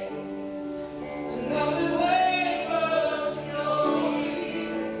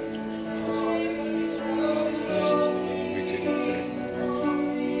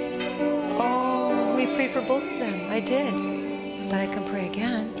 Pray for both of them. I did. But I can pray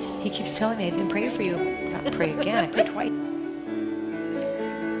again. He keeps telling me I've been praying for you. Not pray again. I prayed twice.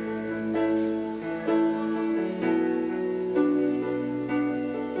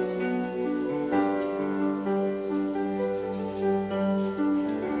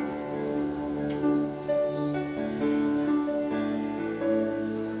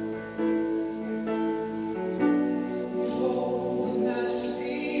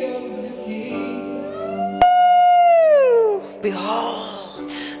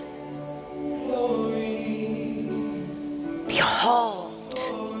 Behold. Behold.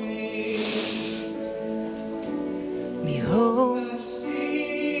 Behold.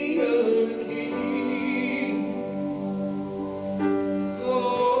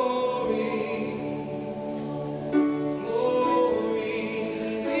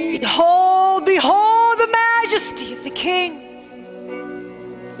 Behold, behold the majesty of the King.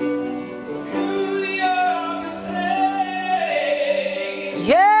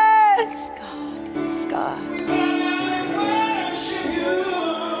 Yes, God. Yes, God.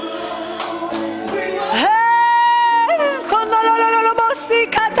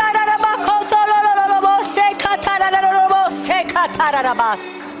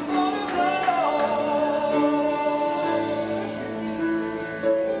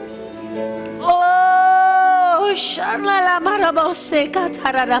 Oh, shalala marabose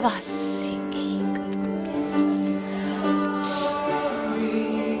katarabas.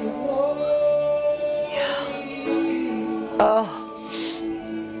 Oh.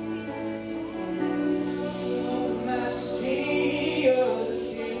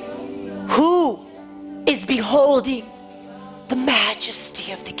 Who is beholding the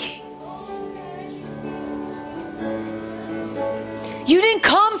majesty of the King? You didn't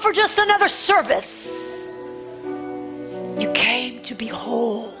come for just another service. You came to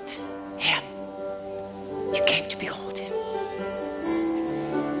behold Him. You came to behold Him.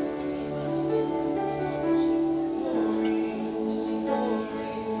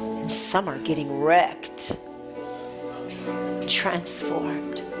 Some are getting wrecked,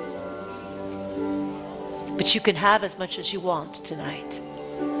 transformed. But you can have as much as you want tonight.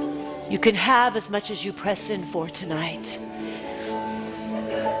 You can have as much as you press in for tonight.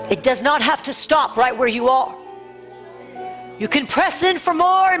 It does not have to stop right where you are. You can press in for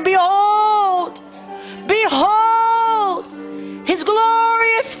more, and behold, behold His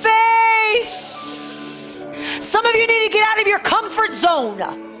glorious face. Some of you need to get out of your comfort zone.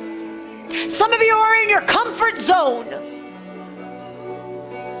 Some of you are in your comfort zone.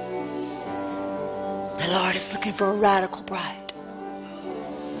 The Lord is looking for a radical bride.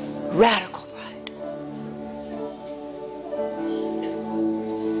 Radical bride.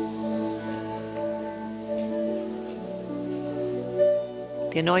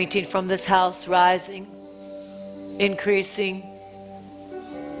 The anointing from this house rising, increasing,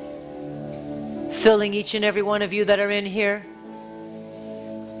 filling each and every one of you that are in here.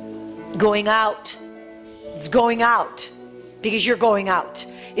 Going out. It's going out because you're going out.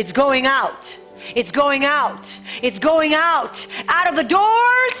 It's going out. It's going out. It's going out. Out of the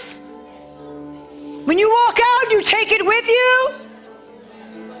doors. When you walk out, you take it with you.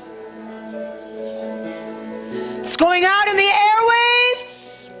 It's going out in the airwaves.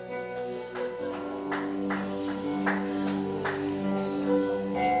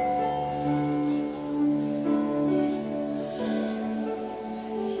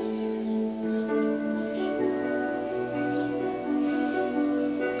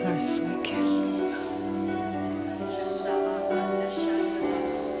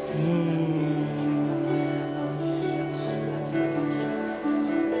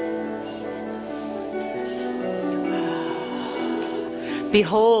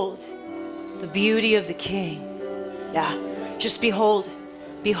 Behold the beauty of the King. Yeah, just behold,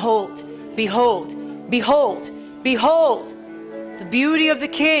 behold, behold, behold, behold the beauty of the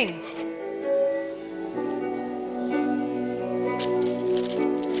King.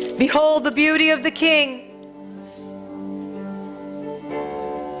 Behold the beauty of the King.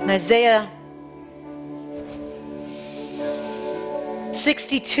 In Isaiah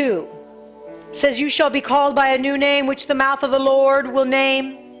 62 says, you shall be called by a new name which the mouth of the Lord will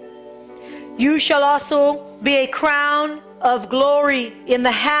name. You shall also be a crown of glory in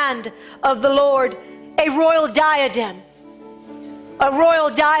the hand of the Lord, a royal diadem. A royal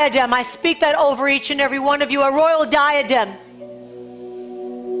diadem. I speak that over each and every one of you. A royal diadem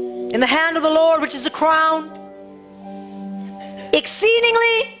in the hand of the Lord, which is a crown,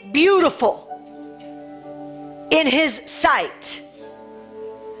 exceedingly beautiful in His sight.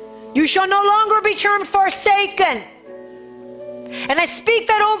 You shall no longer be termed forsaken. And I speak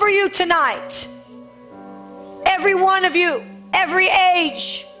that over you tonight. Every one of you, every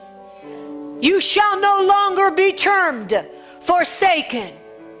age. You shall no longer be termed forsaken.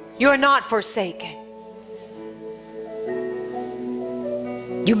 You are not forsaken.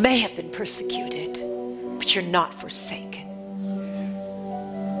 You may have been persecuted, but you're not forsaken.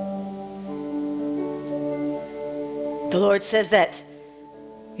 The Lord says that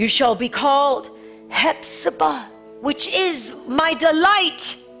you shall be called Hephzibah, which is my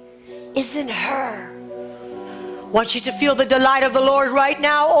delight is in her. I want you to feel the delight of the Lord right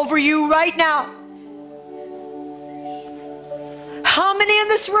now over you right now. How many in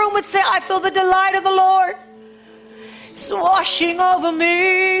this room would say, I feel the delight of the Lord? It's washing over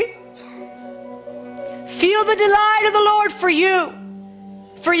me. Feel the delight of the Lord for you.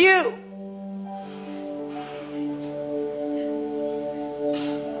 For you.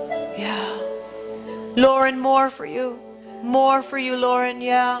 Yeah. Lauren, more for you. More for you, Lauren.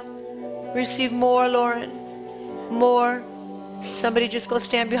 Yeah. Receive more, Lauren. More. Somebody just go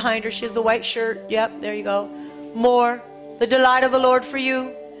stand behind her. She has the white shirt. Yep, there you go. More. The delight of the Lord for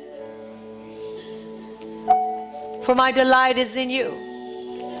you. For my delight is in you.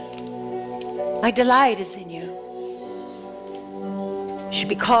 My delight is in you. You should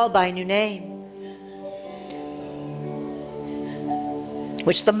be called by a new name,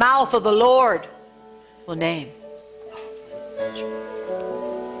 which the mouth of the Lord will name.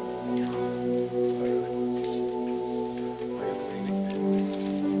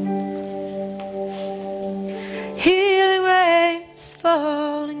 Healing rains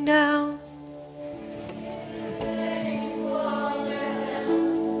falling down.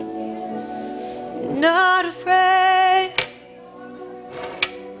 Not afraid.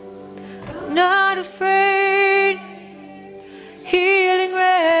 Not afraid. Healing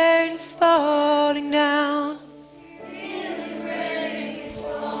rains falling down. Healing rains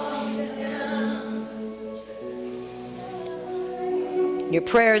falling down. Your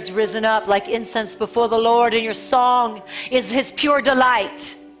prayer is risen up like incense before the Lord, and your song is His pure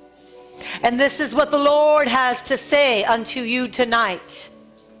delight. And this is what the Lord has to say unto you tonight.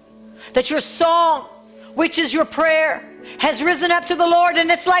 That your song, which is your prayer, has risen up to the Lord, and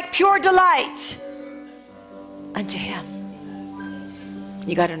it's like pure delight unto Him.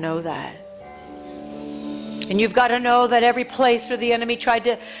 You got to know that. And you've got to know that every place where the enemy tried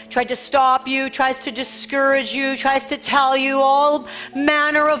to stop you, tries to discourage you, tries to tell you all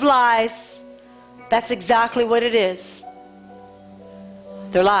manner of lies, that's exactly what it is.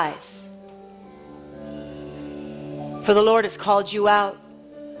 They're lies. For the Lord has called you out,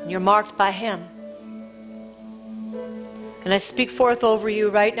 and you're marked by Him. And I speak forth over you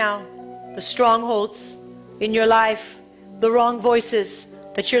right now, the strongholds in your life, the wrong voices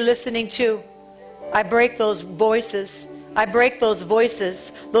that you're listening to. I break those voices. I break those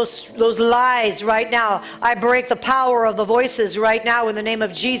voices, those lies right now. I break the power of the voices right now in the name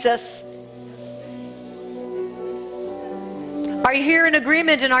of Jesus. Are you here in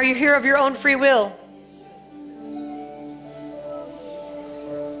agreement, and are you here of your own free will?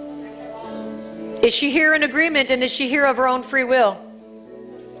 Is she here in agreement, and is she here of her own free will?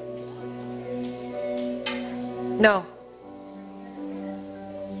 No.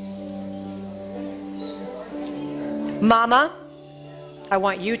 Mama, I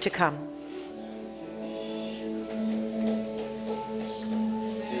want you to come.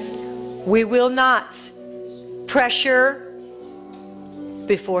 We will not pressure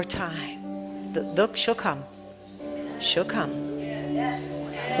before time. Look, she'll come. She'll come.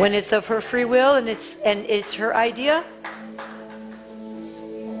 When it's of her free will and it's her idea.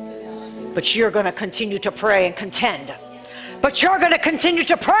 But you're going to continue to pray and contend. But you're going to continue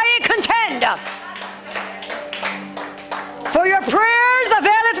to pray and contend. For your prayers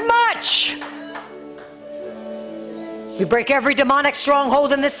availeth much. We break every demonic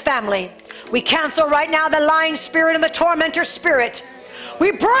stronghold in this family. We cancel right now the lying spirit and the tormentor spirit.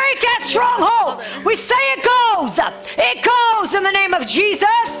 We break that stronghold. We say it goes. It goes in the name of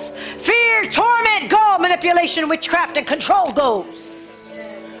Jesus. Fear, torment, go. Manipulation, witchcraft, and control goes.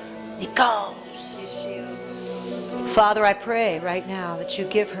 It goes. Father, I pray right now that you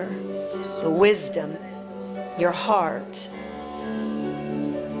give her the wisdom, your heart,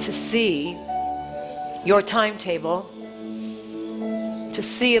 to see your timetable, to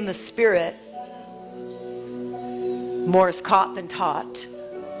see in the Spirit. More is caught than taught.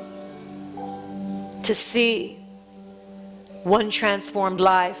 To see one transformed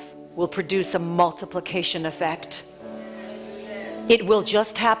life will produce a multiplication effect. It will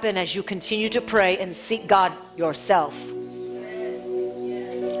just happen as you continue to pray and seek God yourself.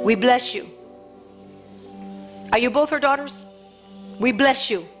 We bless you. Are you both her daughters? We bless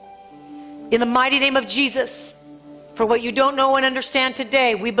you. In the mighty name of Jesus, for what you don't know and understand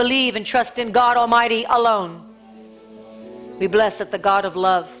today, we believe and trust in God Almighty alone. We bless that the God of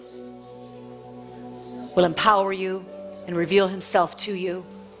love will empower you and reveal Himself to you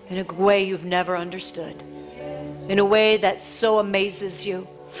in a way you've never understood, in a way that so amazes you.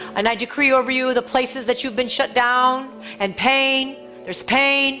 And I decree over you the places that you've been shut down and pain. There's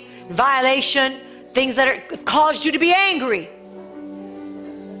pain, violation, things that have caused you to be angry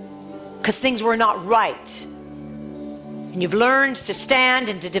because things were not right. And you've learned to stand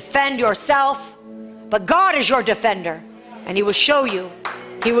and to defend yourself. But God is your defender. And He will show you.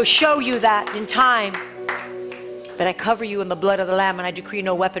 He will show you that in time. But I cover you in the blood of the Lamb, and I decree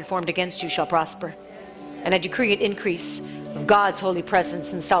no weapon formed against you shall prosper. And I decree an increase of God's holy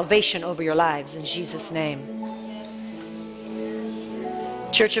presence and salvation over your lives in Jesus' name.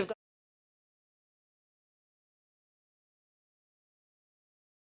 Church of God.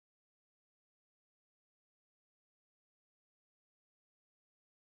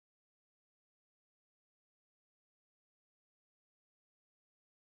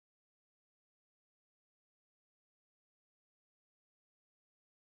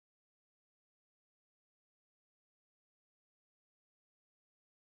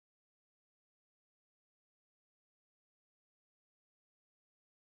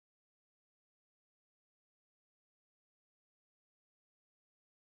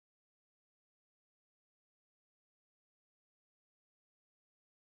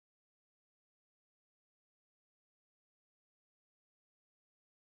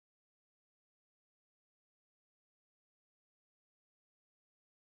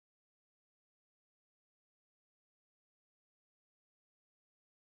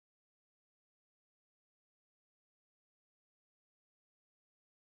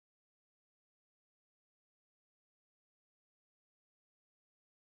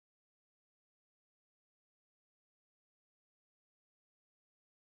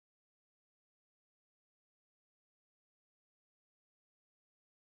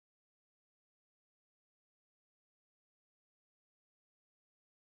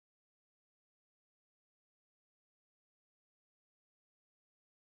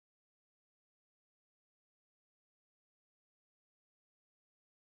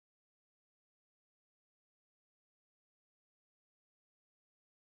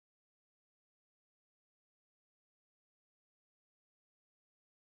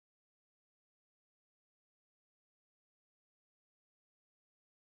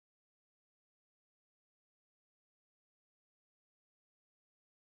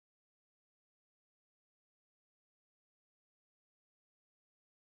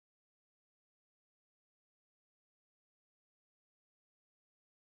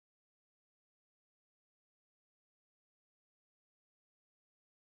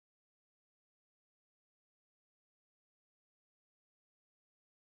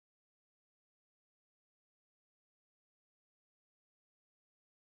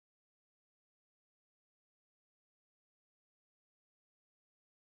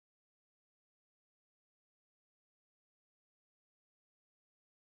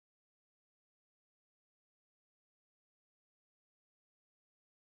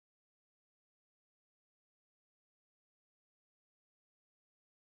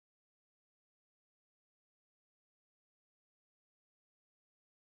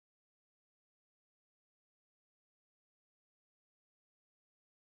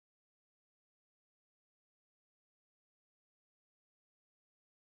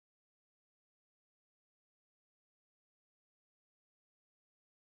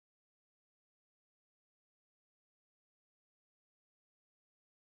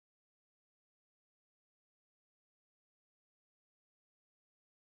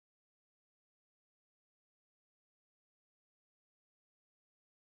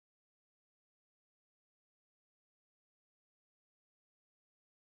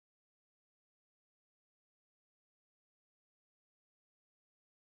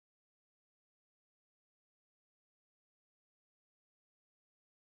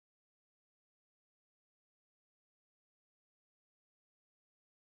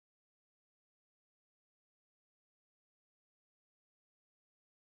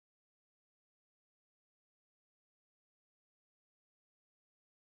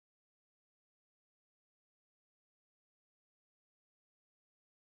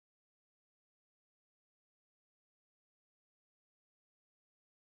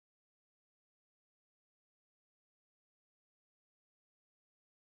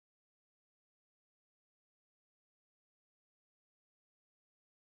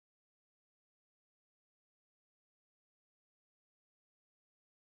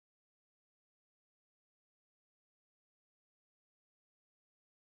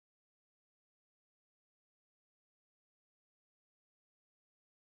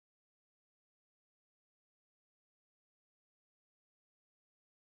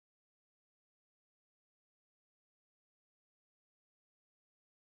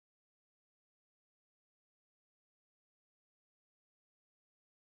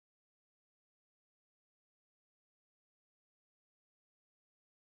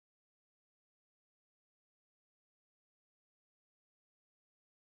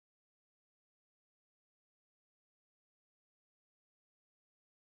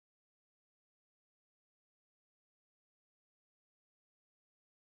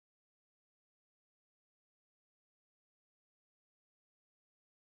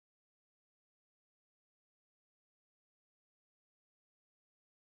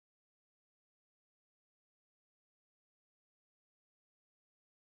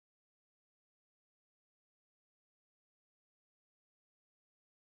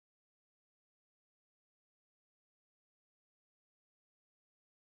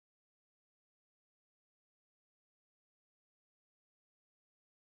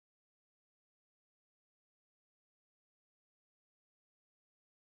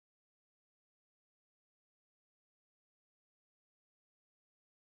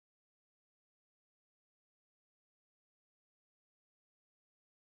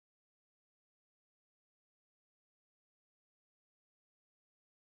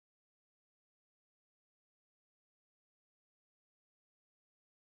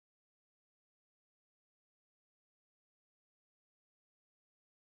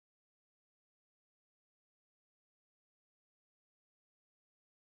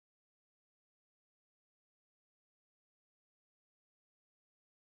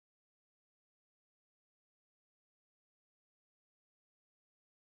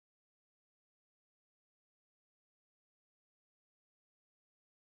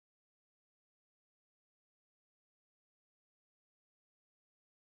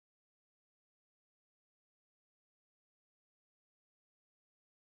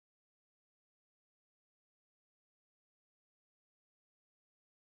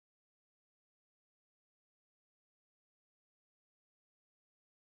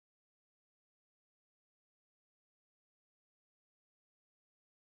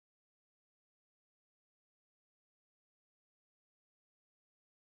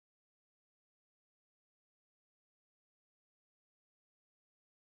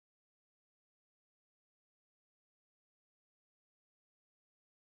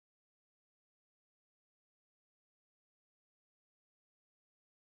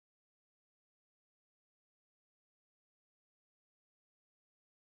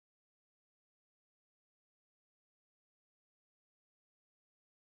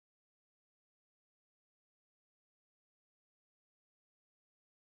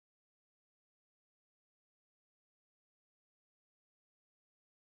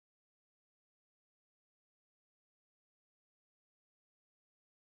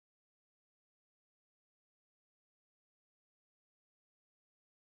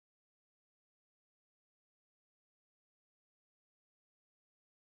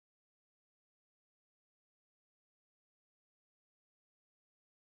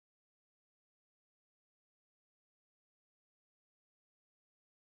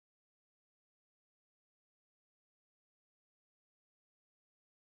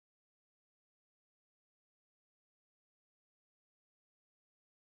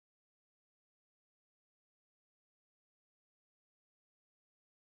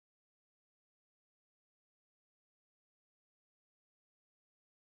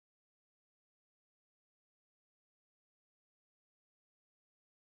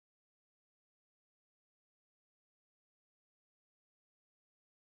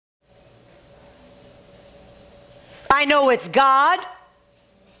 I know it's God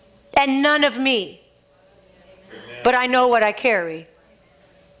and none of me. But I know what I carry.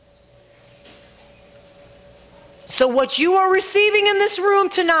 So what you are receiving in this room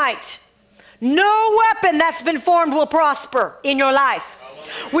tonight, no weapon that's been formed will prosper in your life.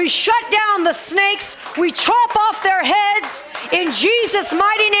 We shut down the snakes. We chop off their heads in Jesus'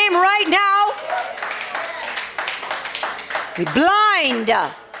 mighty name right now. We blind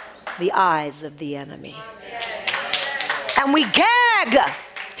the eyes of the enemy. And we gag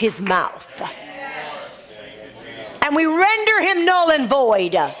his mouth. And we render him null and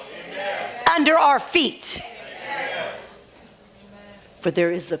void under our feet. For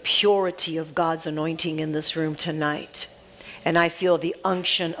there is a purity of God's anointing in this room tonight. And I feel the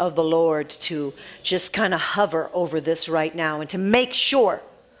unction of the Lord to just kind of hover over this right now and to make sure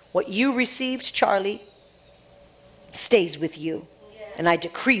what you received, Charlie, stays with you. And I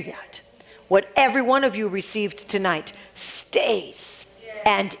decree that. What every one of you received tonight stays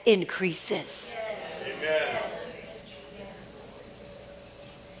and increases. Amen.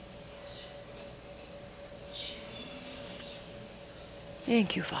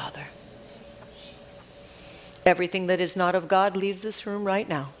 Thank you, Father. Everything that is not of God leaves this room right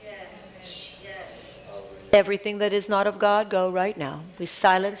now. Everything that is not of God, go right now. We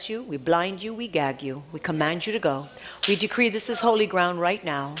silence you, we blind you, we gag you. We command you to go. We decree this is holy ground right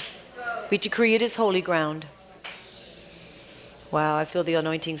now. We decree it is holy ground. Wow, I feel the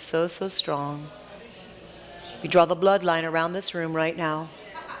anointing so strong. We draw the bloodline around this room right now.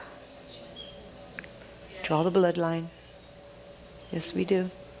 Draw the bloodline. Yes, we do.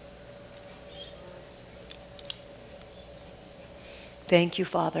 Thank you,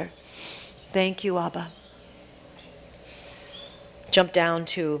 Father. Thank you, Abba. Jump down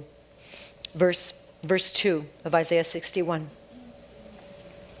to verse 2 of Isaiah 61.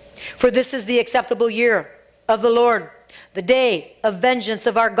 For this is the acceptable year of the Lord, the day of vengeance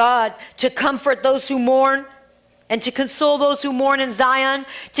of our God, to comfort those who mourn and to console those who mourn in Zion,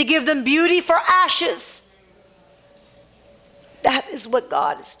 to give them beauty for ashes. That is what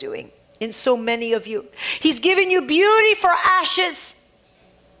God is doing in so many of you. He's giving you beauty for ashes.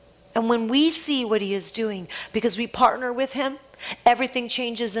 And when we see what he is doing, because we partner with him, everything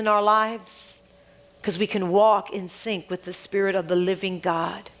changes in our lives. Because we can walk in sync with the Spirit of the living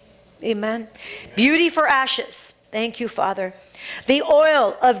God. Amen. Beauty for ashes. Thank you, Father. The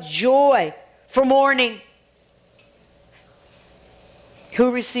oil of joy for mourning.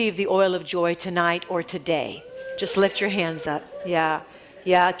 Who received the oil of joy tonight or today? Just lift your hands up. Yeah.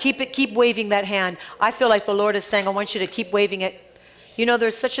 Keep waving that hand. I feel like the Lord is saying, I want you to keep waving it. You know,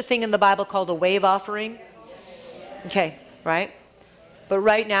 there's such a thing in the Bible called a wave offering. Okay, right? But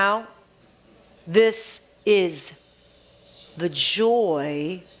right now, this is the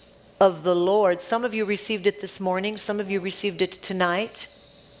joy of the Lord. Some of you received it this morning. Some of you received it tonight.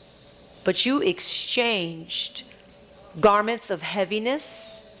 But you exchanged garments of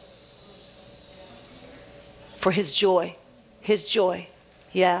heaviness for his joy. His joy.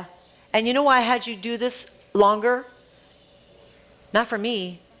 Yeah. And you know why I had you do this longer? Not for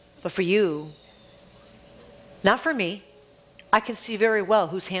me, but for you. Not for me. I can see very well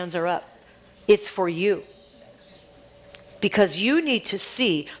whose hands are up. It's for you. Because you need to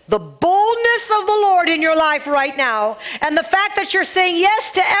see the boldness of the Lord in your life right now, and the fact that you're saying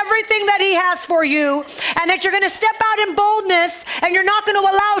yes to everything that he has for you, and that you're going to step out in boldness, and you're not going to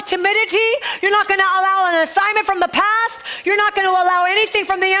allow timidity, you're not going to allow an assignment from the past, you're not going to allow anything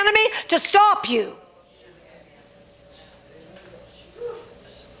from the enemy to stop you.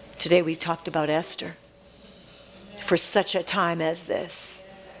 Today we talked about Esther. For such a time as this.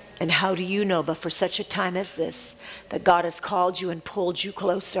 And how do you know, but for such a time as this, that God has called you and pulled you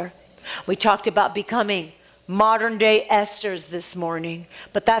closer? We talked about becoming modern day Esthers this morning,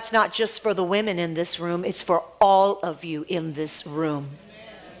 but that's not just for the women in this room, it's for all of you in this room.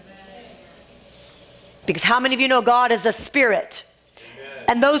 Because how many of you know God is a spirit?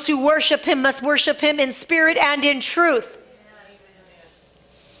 And those who worship him must worship him in spirit and in truth.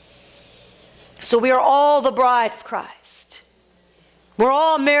 So we are all the bride of Christ. We're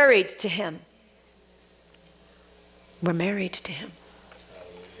all married to him. We're married to him.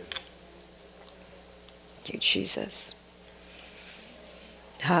 Thank you, Jesus.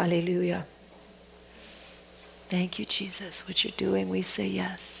 Hallelujah. Thank you, Jesus. What you're doing, we say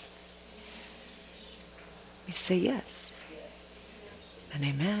yes. We say yes. And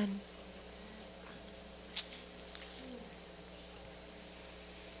amen.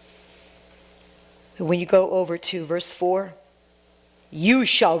 When you go over to verse 4, you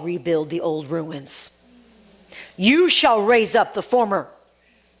shall rebuild the old ruins. You shall raise up the former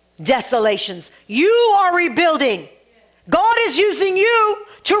desolations. You are rebuilding God is using you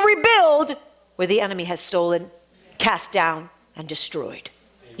to rebuild where the enemy has stolen, cast down, and destroyed.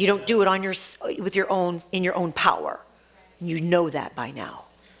 You don't do it on in your own power. You know that by now.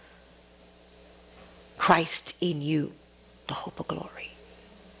 Christ in you, the hope of glory.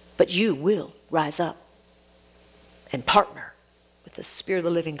 But you will rise up and partner with the Spirit of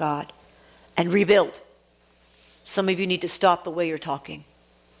the living God and rebuild. Some of you need to stop the way you're talking.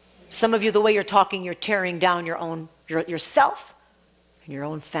 Some of you, the way you're talking, you're tearing down yourself and your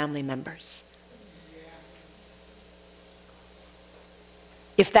own family members.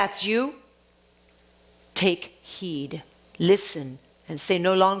 If that's you, take heed, listen, and say,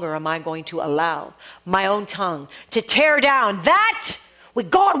 no longer am I going to allow my own tongue to tear down that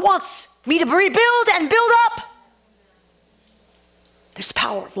what God wants me to rebuild and build up. There's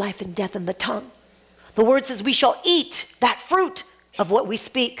power of life and death in the tongue. The word says we shall eat that fruit of what we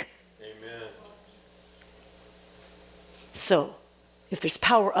speak. Amen. So, if there's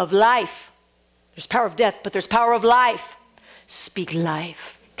power of life, there's power of death, but there's power of life. Speak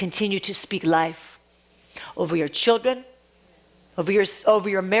life. Continue to speak life over your children, over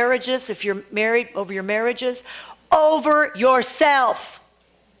your marriages, if you're married, over your marriages, over yourself.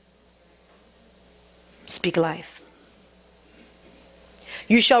 Speak life.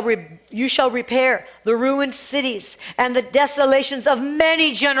 You shall repair the ruined cities and the desolations of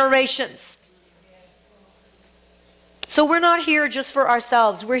many generations. So we're not here just for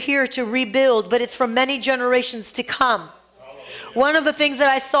ourselves. We're here to rebuild, but it's for many generations to come. One of the things that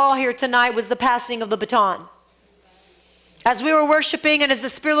I saw here tonight was the passing of the baton. As we were worshiping and as the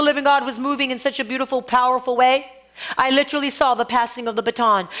Spirit of the living God was moving in such a beautiful, powerful way, I literally saw the passing of the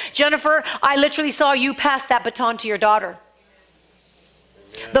baton. Jennifer, I literally saw you pass that baton to your daughter.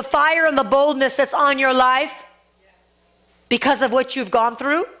 The fire and the boldness that's on your life because of what you've gone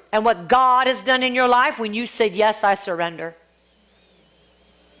through and what God has done in your life when you said, yes, I surrender.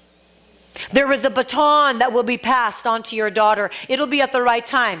 There is a baton that will be passed on to your daughter. It'll be at the right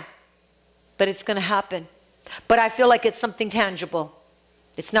time, but it's going to happen. But I feel like it's something tangible.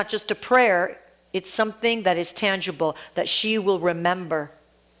 It's not just a prayer. It's something that is tangible that she will remember.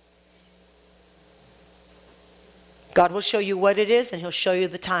 God will show you what it is, and He'll show you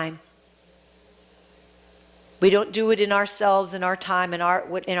the time. We don't do it in ourselves, in our time, in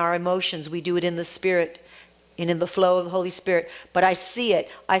our emotions. We do it in the Spirit and in the flow of the Holy Spirit. But I see it.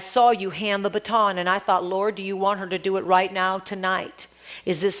 I saw you hand the baton, and I thought, Lord, do you want her to do it right now, tonight?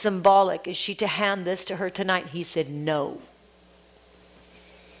 Is this symbolic? Is she to hand this to her tonight? He said, no.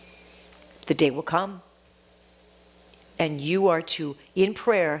 The day will come, and you are to, in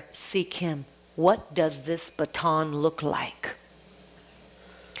prayer, seek Him. What does this baton look like?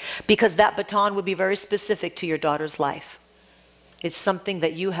 Because that baton would be very specific to your daughter's life. It's something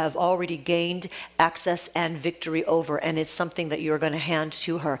that you have already gained access and victory over, and it's something that you're going to hand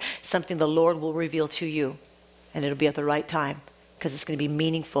to her, something the Lord will reveal to you, and it'll be at the right time because it's going to be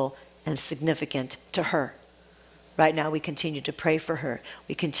meaningful and significant to her. Right now, we continue to pray for her.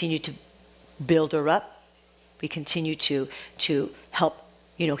 We continue to build her up. We continue to help,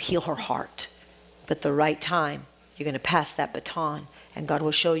 heal her heart. But at the right time, you're going to pass that baton, and God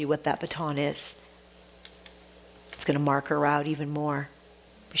will show you what that baton is. It's going to mark her out even more,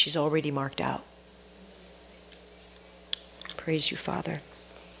 but she's already marked out. Praise you, Father.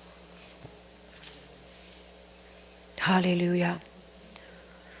 Hallelujah.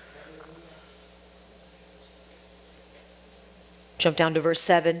 Jump down to verse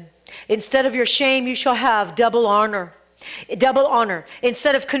 7. Instead of your shame, you shall have double honor. Double honor.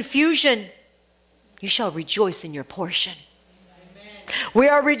 Instead of confusion, you shall rejoice in your portion. We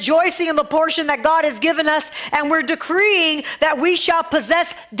are rejoicing in the portion that God has given us, and we're decreeing that we shall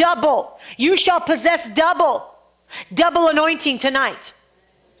possess double. You shall possess double. Double anointing tonight.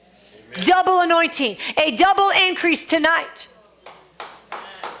 Amen. Double anointing. A double increase tonight.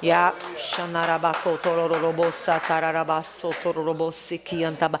 Yeah. See,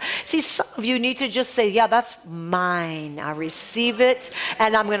 some of you need to just say, yeah, that's mine. I receive it,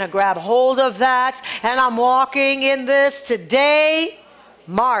 and I'm going to grab hold of that, and I'm walking in this. Today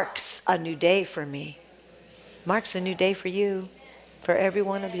marks a new day for me. Marks a new day for you, for every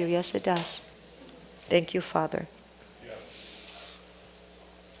one of you. Yes, it does. Thank you, Father.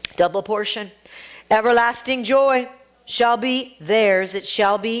 Double portion. Everlasting joy shall be theirs, it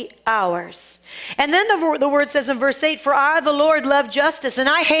shall be ours. And then the word says in verse 8, for I, the Lord, love justice, and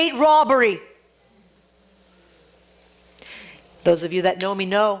I hate robbery. Those of you that know me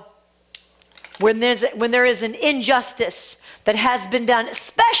know, when there is an injustice that has been done,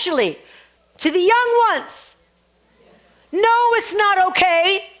 especially to the young ones, no, it's not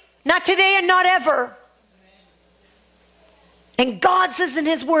okay. Not today and not ever. And God says in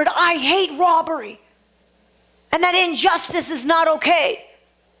his word, I hate robbery. And that injustice is not okay.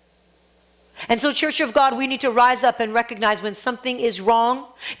 And so, Church of God, we need to rise up and recognize when something is wrong.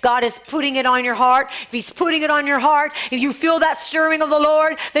 God is putting it on your heart. If he's putting it on your heart, if you feel that stirring of the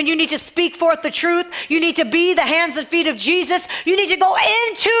Lord, then you need to speak forth the truth. You need to be the hands and feet of Jesus. You need to go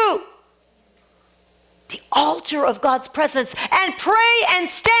into the altar of God's presence and pray and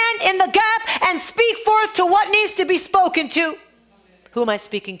stand in the gap and speak forth to what needs to be spoken to. Who am I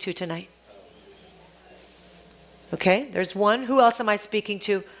speaking to tonight? Okay, there's one. Who else am I speaking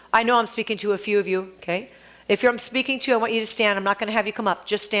to? I know I'm speaking to a few of you, okay? If I'm speaking to you, I want you to stand. I'm not going to have you come up.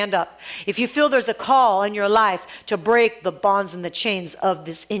 Just stand up. If you feel there's a call in your life to break the bonds and the chains of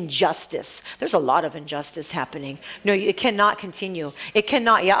this injustice, there's a lot of injustice happening. No, it cannot continue. It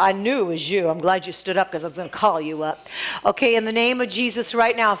cannot. Yeah, I knew it was you. I'm glad you stood up because I was going to call you up. Okay, in the name of Jesus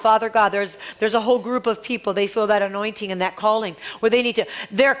right now, Father God, there's a whole group of people. They feel that anointing and that calling where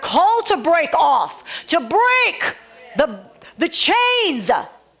they're called to break off, to break the chains, the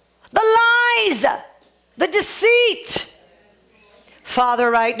lies, the deceit.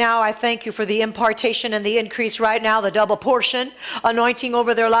 Father, right now, I thank you for the impartation and the increase right now, the double portion anointing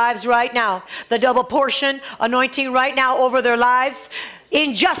over their lives right now. The double portion anointing right now over their lives.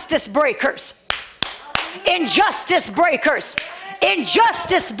 Injustice breakers. Injustice breakers.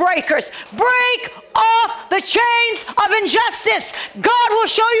 Injustice breakers. Break off the chains of injustice. God will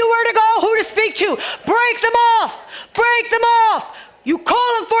show you where to go, who to speak to. Break them off. Break them off. You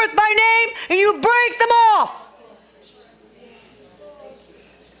call them forth by name and you break them off.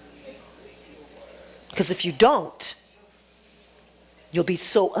 Because if you don't, you'll be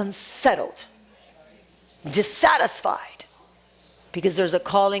so unsettled, dissatisfied, because there's a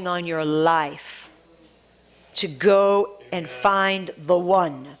calling on your life to go and find the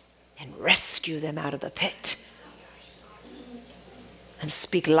one and rescue them out of the pit and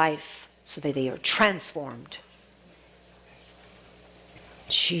speak life so that they are transformed.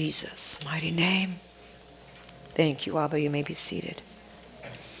 Jesus' mighty name. Thank you, Abba. You may be seated.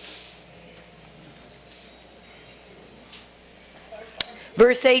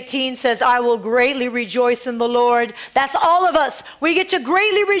 Verse 18 says, I will greatly rejoice in the Lord. That's all of us. We get to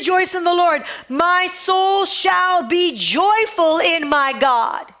greatly rejoice in the Lord. My soul shall be joyful in my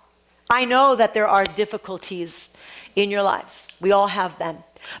God. I know that there are difficulties in your lives. We all have them.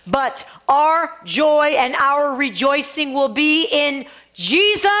 But our joy and our rejoicing will be in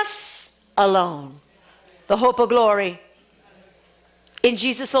Jesus alone. The hope of glory. In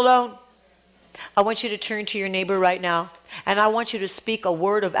Jesus alone. I want you to turn to your neighbor right now, and I want you to speak a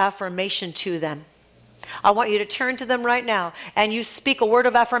word of affirmation to them. I want you to turn to them right now, and you speak a word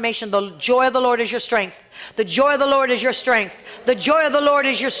of affirmation. The joy of the Lord is your strength. The joy of the Lord is your strength. The joy of the Lord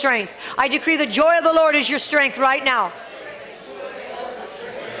is your strength. I decree the joy of the Lord is your strength right now.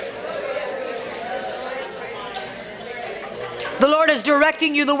 The Lord is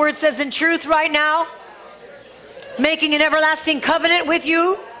directing you, the word says, in truth right now, making an everlasting covenant with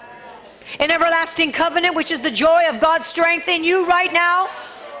you. An everlasting covenant, which is the joy of God's strength in you right now.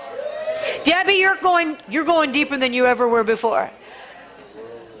 Debbie, you're going deeper than you ever were before.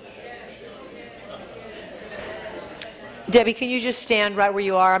 Debbie, can you just stand right where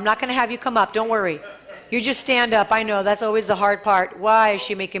you are? I'm not going to have you come up. Don't worry. You just stand up. I know that's always the hard part. Why is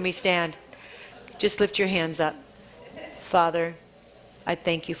she making me stand? Just lift your hands up. Father, I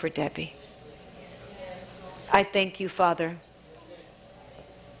thank you for Debbie. I thank you, Father.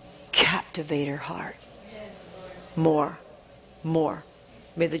 Captivate her heart. More.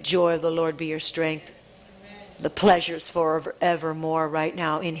 May the joy of the Lord be your strength. The pleasures forevermore right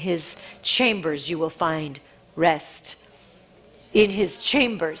now. In his chambers you will find rest. In his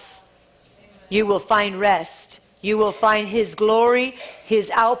chambers you will find rest. You will find his glory, his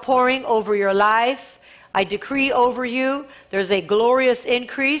outpouring over your life. I decree over you, there's a glorious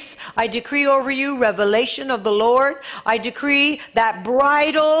increase. I decree over you revelation of the Lord. I decree that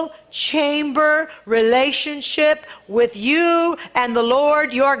bridal chamber relationship with you and the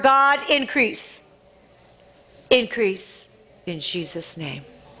Lord your God increase. Increase in Jesus' name.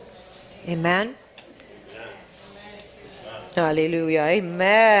 Amen. Hallelujah.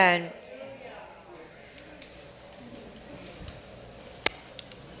 Amen.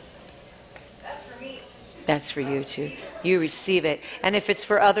 That's for you too. You receive it. And if it's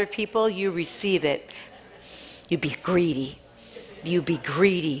for other people, you receive it. You be greedy. You be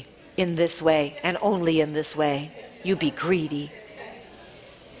greedy in this way and only in this way. You be greedy.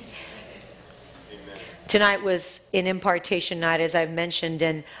 Tonight was an impartation night, as I've mentioned,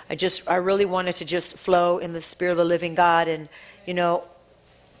 and I really wanted to just flow in the Spirit of the living God. And, you know,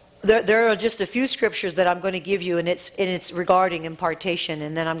 There are just a few scriptures that I'm going to give you, and it's regarding impartation,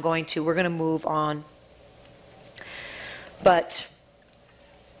 and then we're going to move on. But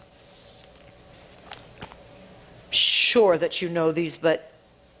sure that you know these, but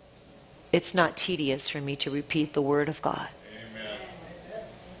it's not tedious for me to repeat the Word of God. Amen.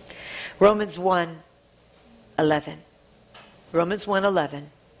 Romans 1:11. Romans 1:11.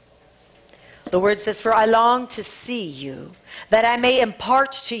 The Word says, "For I long to see you, that I may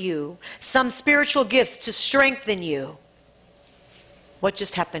impart to you some spiritual gifts to strengthen you." What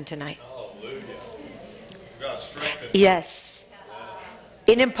just happened tonight? Hallelujah. God strengthen. Yes.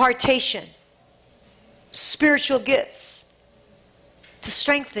 In impartation, spiritual gifts to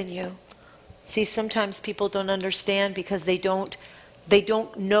strengthen you. See, sometimes people don't understand because they don't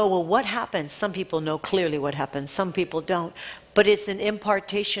know, well, what happens. Some people know clearly what happens. Some people don't. But it's an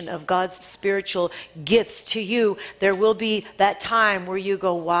impartation of God's spiritual gifts to you. There will be that time where you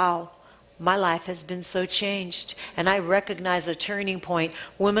go, wow, my life has been so changed. And I recognize a turning point.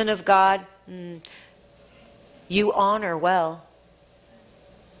 Women of God, you honor well.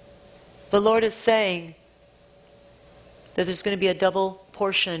 The Lord is saying that there's going to be a double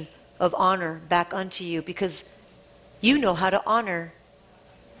portion of honor back unto you because you know how to honor.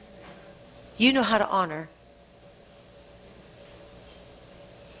 You know how to honor.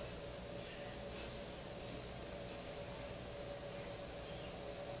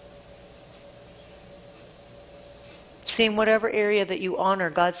 See, in whatever area that you honor,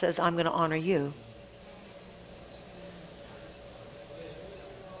 God says, I'm going to honor you.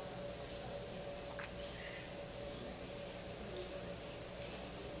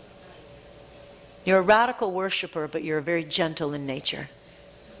 You're a radical worshiper, but you're very gentle in nature.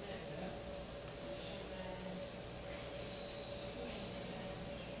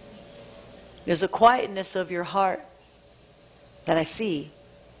 There's a quietness of your heart that I see.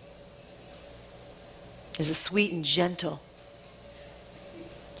 There's a sweet and gentle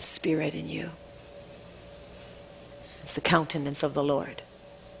spirit in you. It's the countenance of the Lord.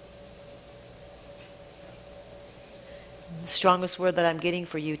 The strongest word that I'm getting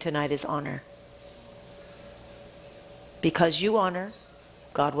for you tonight is honor. Because you honor,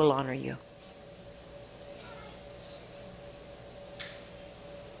 God will honor you.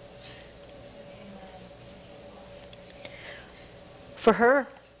 For her,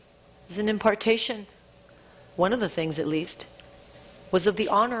 is an impartation. One of the things, at least, was of the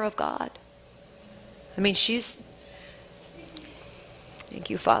honor of God. I mean, thank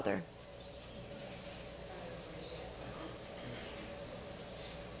you, Father.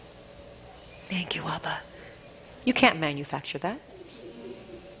 Thank you, Abba. You can't manufacture that.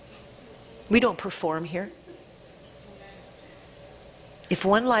 We don't perform here. If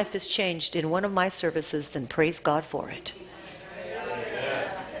one life is changed in one of my services, then praise God for it.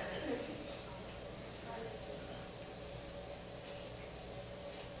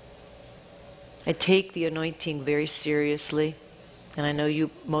 I take the anointing very seriously, and I know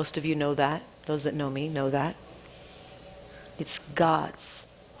most of you know that. Those that know me know that. It's God's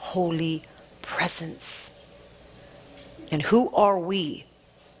holy presence. And who are we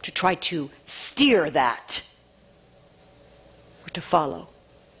to try to steer that? We're to follow.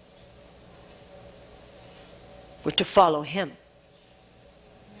 We're to follow Him.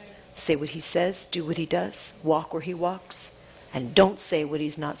 Say what He says, do what He does, walk where He walks, and don't say what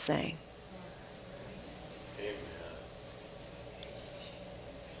He's not saying.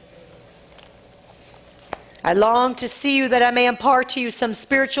 I long to see you that I may impart to you some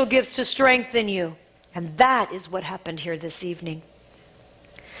spiritual gifts to strengthen you. And that is what happened here this evening.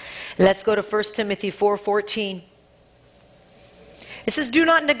 Let's go to 1 Timothy 4:14. It says, do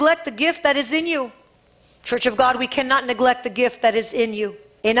not neglect the gift that is in you. Church of God, we cannot neglect the gift that is in you,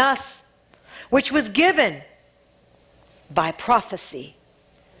 in us, which was given by prophecy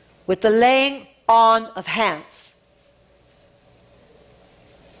with the laying on of hands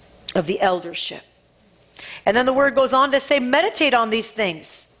of the eldership. And then the word goes on to say, meditate on these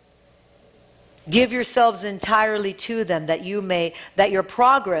things. Give yourselves entirely to them, that your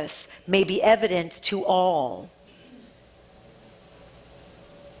progress may be evident to all.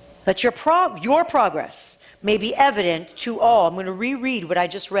 That your progress may be evident to all. I'm going to reread what I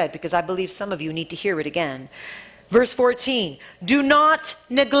just read because I believe some of you need to hear it again. Verse 14, do not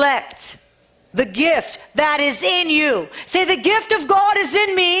neglect the gift that is in you. Say, the gift of God is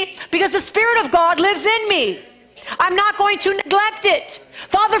in me because the Spirit of God lives in me. I'm not going to neglect it.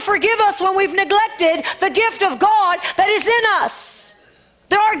 Father, forgive us when we've neglected the gift of God that is in us.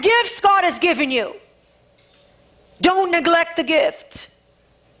 There are gifts God has given you. Don't neglect the gift.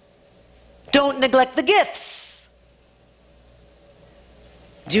 Don't neglect the gifts.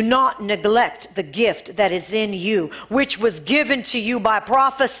 Do not neglect the gift that is in you, which was given to you by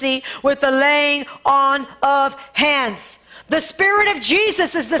prophecy with the laying on of hands. The Spirit of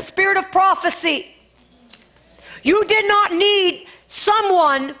Jesus is the Spirit of prophecy. You did not need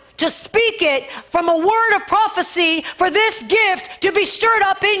someone to speak it from a word of prophecy for this gift to be stirred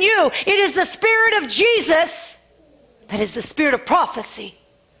up in you. It is the Spirit of Jesus that is the Spirit of prophecy.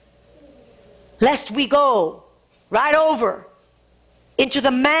 Lest we go right over into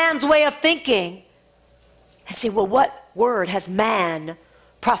the man's way of thinking and say, well, what word has man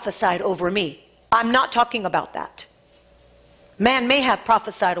prophesied over me? I'm not talking about that. Man may have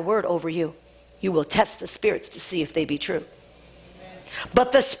prophesied a word over you. You will test the spirits to see if they be true.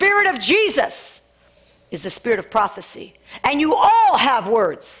 But the Spirit of Jesus is the Spirit of prophecy. And you all have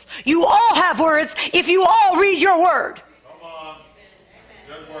words. You all have words if you all read your word. Come on.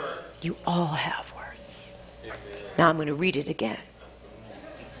 Good word. You all have words. Now I'm going to read it again.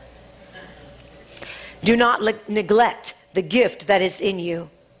 Do not neglect the gift that is in you.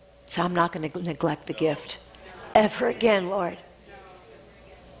 So I'm not going to neglect the gift ever again, Lord.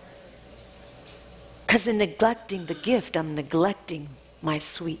 Because in neglecting the gift, I'm neglecting my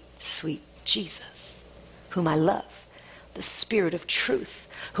sweet, sweet Jesus, whom I love, the Spirit of truth,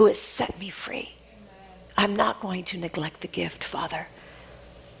 who has set me free. I'm not going to neglect the gift, Father.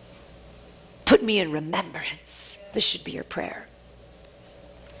 Put me in remembrance. This should be your prayer.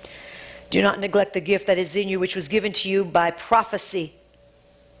 Do not neglect the gift that is in you, which was given to you by prophecy.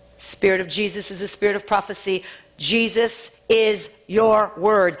 Spirit of Jesus is the Spirit of prophecy. Jesus is your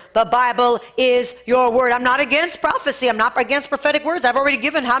word. The Bible is your word. I'm not against prophecy. I'm not against prophetic words. I've already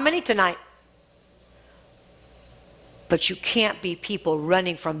given how many tonight? But you can't be people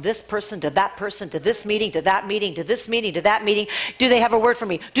running from this person to that person, to this meeting, to that meeting, to this meeting, to that meeting. Do they have a word for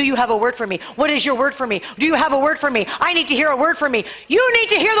me? Do you have a word for me? What is your word for me? Do you have a word for me? I need to hear a word from me. You need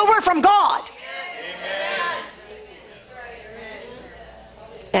to hear the word from God. Amen.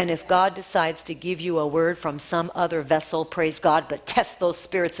 And if God decides to give you a word from some other vessel, praise God, but test those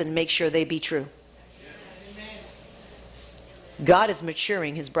spirits and make sure they be true. God is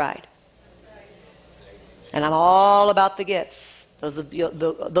maturing his bride. And I'm all about the gifts, those of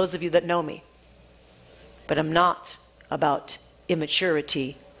you that know me. But I'm not about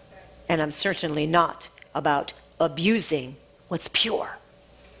immaturity, and I'm certainly not about abusing what's pure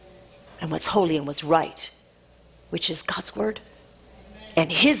and what's holy and what's right, which is God's word and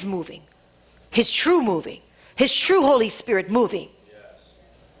his moving, his true Holy Spirit moving.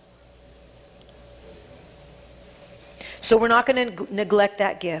 So we're not going to neglect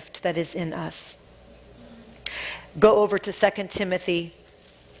that gift that is in us. Go over to 2 Timothy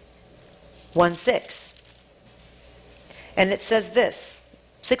 1:6. And it says this,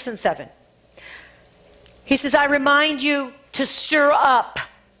 6 and 7. He says, I remind you to stir up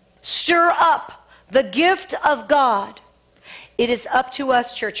the gift of God. It is up to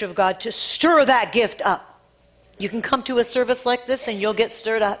us, Church of God, to stir that gift up. You can come to a service like this and you'll get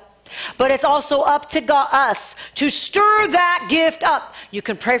stirred up. But it's also up to us to stir that gift up. You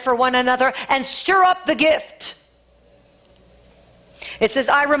can pray for one another and stir up the gift. It says,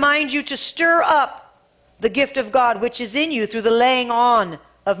 I remind you to stir up the gift of God which is in you through the laying on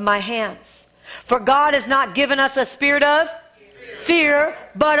of my hands. For God has not given us a spirit of fear,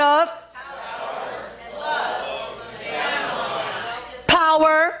 but of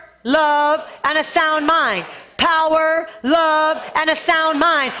power, love, and a sound mind. Power, love, and a sound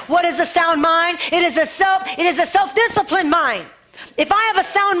mind. What is a sound mind? It is a self-disciplined mind. If I have a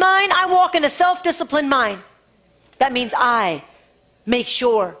sound mind, I walk in a self-disciplined mind. That means I make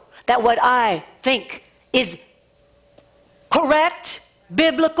sure that what I think is correct,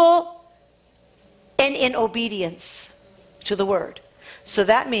 biblical, and in obedience to the word. So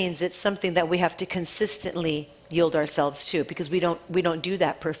that means it's something that we have to consistently yield ourselves to, because we don't do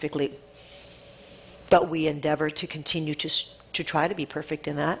that perfectly. But we endeavor to continue to try to be perfect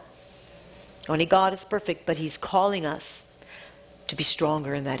in that. Only God is perfect, but he's calling us to be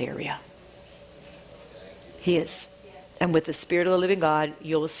stronger in that area. He is. And with the Spirit of the living God,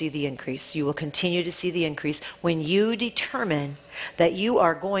 you will see the increase. You will continue to see the increase when you determine that you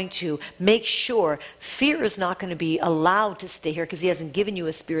are going to make sure fear is not going to be allowed to stay here, because he hasn't given you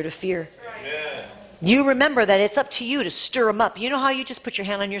a spirit of fear. Amen. You remember that it's up to you to stir them up. You know how you just put your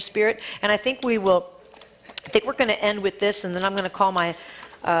hand on your spirit? And I think we're going to end with this, and then I'm going to call my,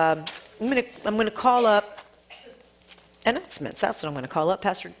 I'm going to call up announcements. That's what I'm going to call up.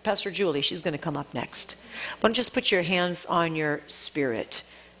 Pastor Julie, she's going to come up next. Why don't you just put your hands on your spirit?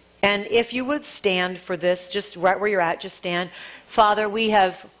 And if you would stand for this, just right where you're at, just stand. Father, we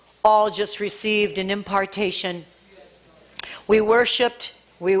have all just received an impartation. We worshiped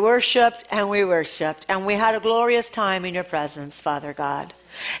We worshiped and we worshiped, and we had a glorious time in your presence, Father God.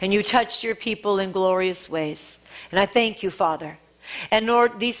 And you touched your people in glorious ways. And I thank you, Father. And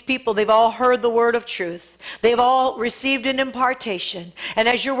Lord, these people, they've all heard the word of truth. They've all received an impartation. And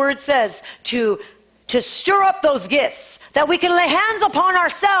as your word says, to stir up those gifts, that we can lay hands upon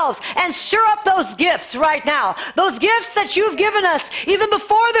ourselves and stir up those gifts right now. Those gifts that you've given us even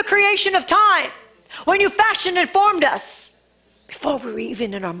before the creation of time, when you fashioned and formed us, before we were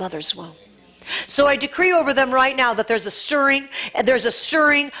even in our mother's womb. So I decree over them right now that there's a stirring, and there's a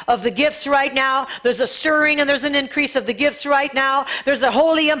stirring of the gifts right now. There's a stirring and there's an increase of the gifts right now. There's a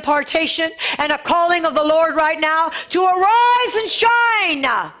holy impartation and a calling of the Lord right now to arise and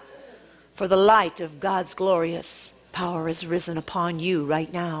shine. For the light of God's glorious power is risen upon you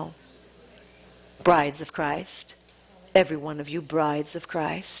right now. Brides of Christ. Every one of you brides of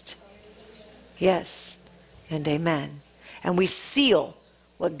Christ. Yes and amen. And we seal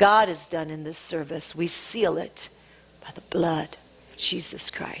what God has done in this service. We seal it by the blood of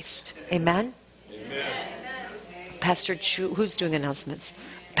Jesus Christ. Amen? Amen. Pastor Chu, who's doing announcements?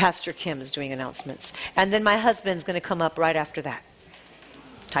 Pastor Kim is doing announcements. And then my husband's going to come up right after that.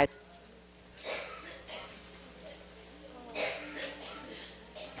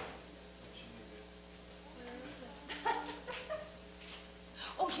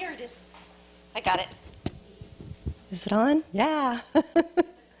 Oh, here it is. I got it. Is it on? Yeah.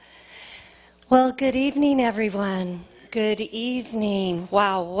 Well, good evening, everyone. Good evening.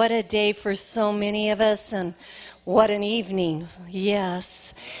 Wow, what a day for so many of us, and what an evening.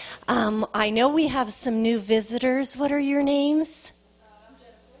 Yes. I know we have some new visitors. What are your names?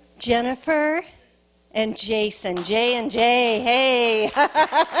 Jennifer and Jason. J and J. Hey.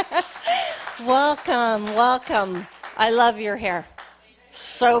 Welcome, welcome. I love your hair.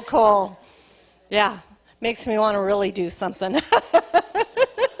 So cool. Yeah. Makes me want to really do something.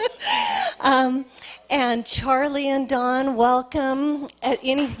 And Charlie and Don, welcome.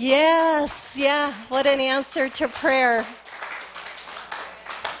 Yes, yeah, what an answer to prayer.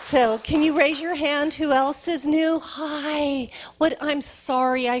 So, can you raise your hand? Who else is new? Hi. I'm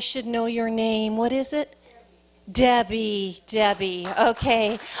sorry, I should know your name. What is it? Debbie. Debbie.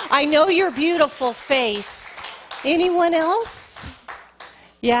 Okay. I know your beautiful face. Anyone else?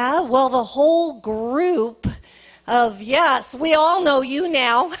 Yeah, well, the whole group of, yes, we all know you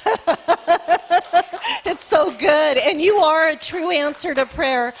now. It's so good. And you are a true answer to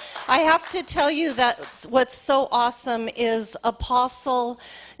prayer. I have to tell you that what's so awesome is Apostle,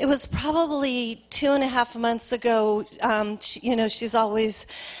 it was probably 2.5 months ago, she's always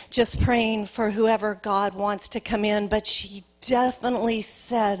just praying for whoever God wants to come in, but she definitely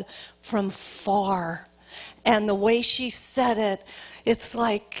said from far. And the way she said it, it's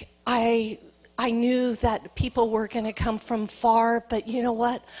like I knew that people were going to come from far, but you know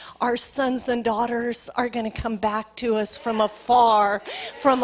what? Our sons and daughters are going to come back to us from afar, from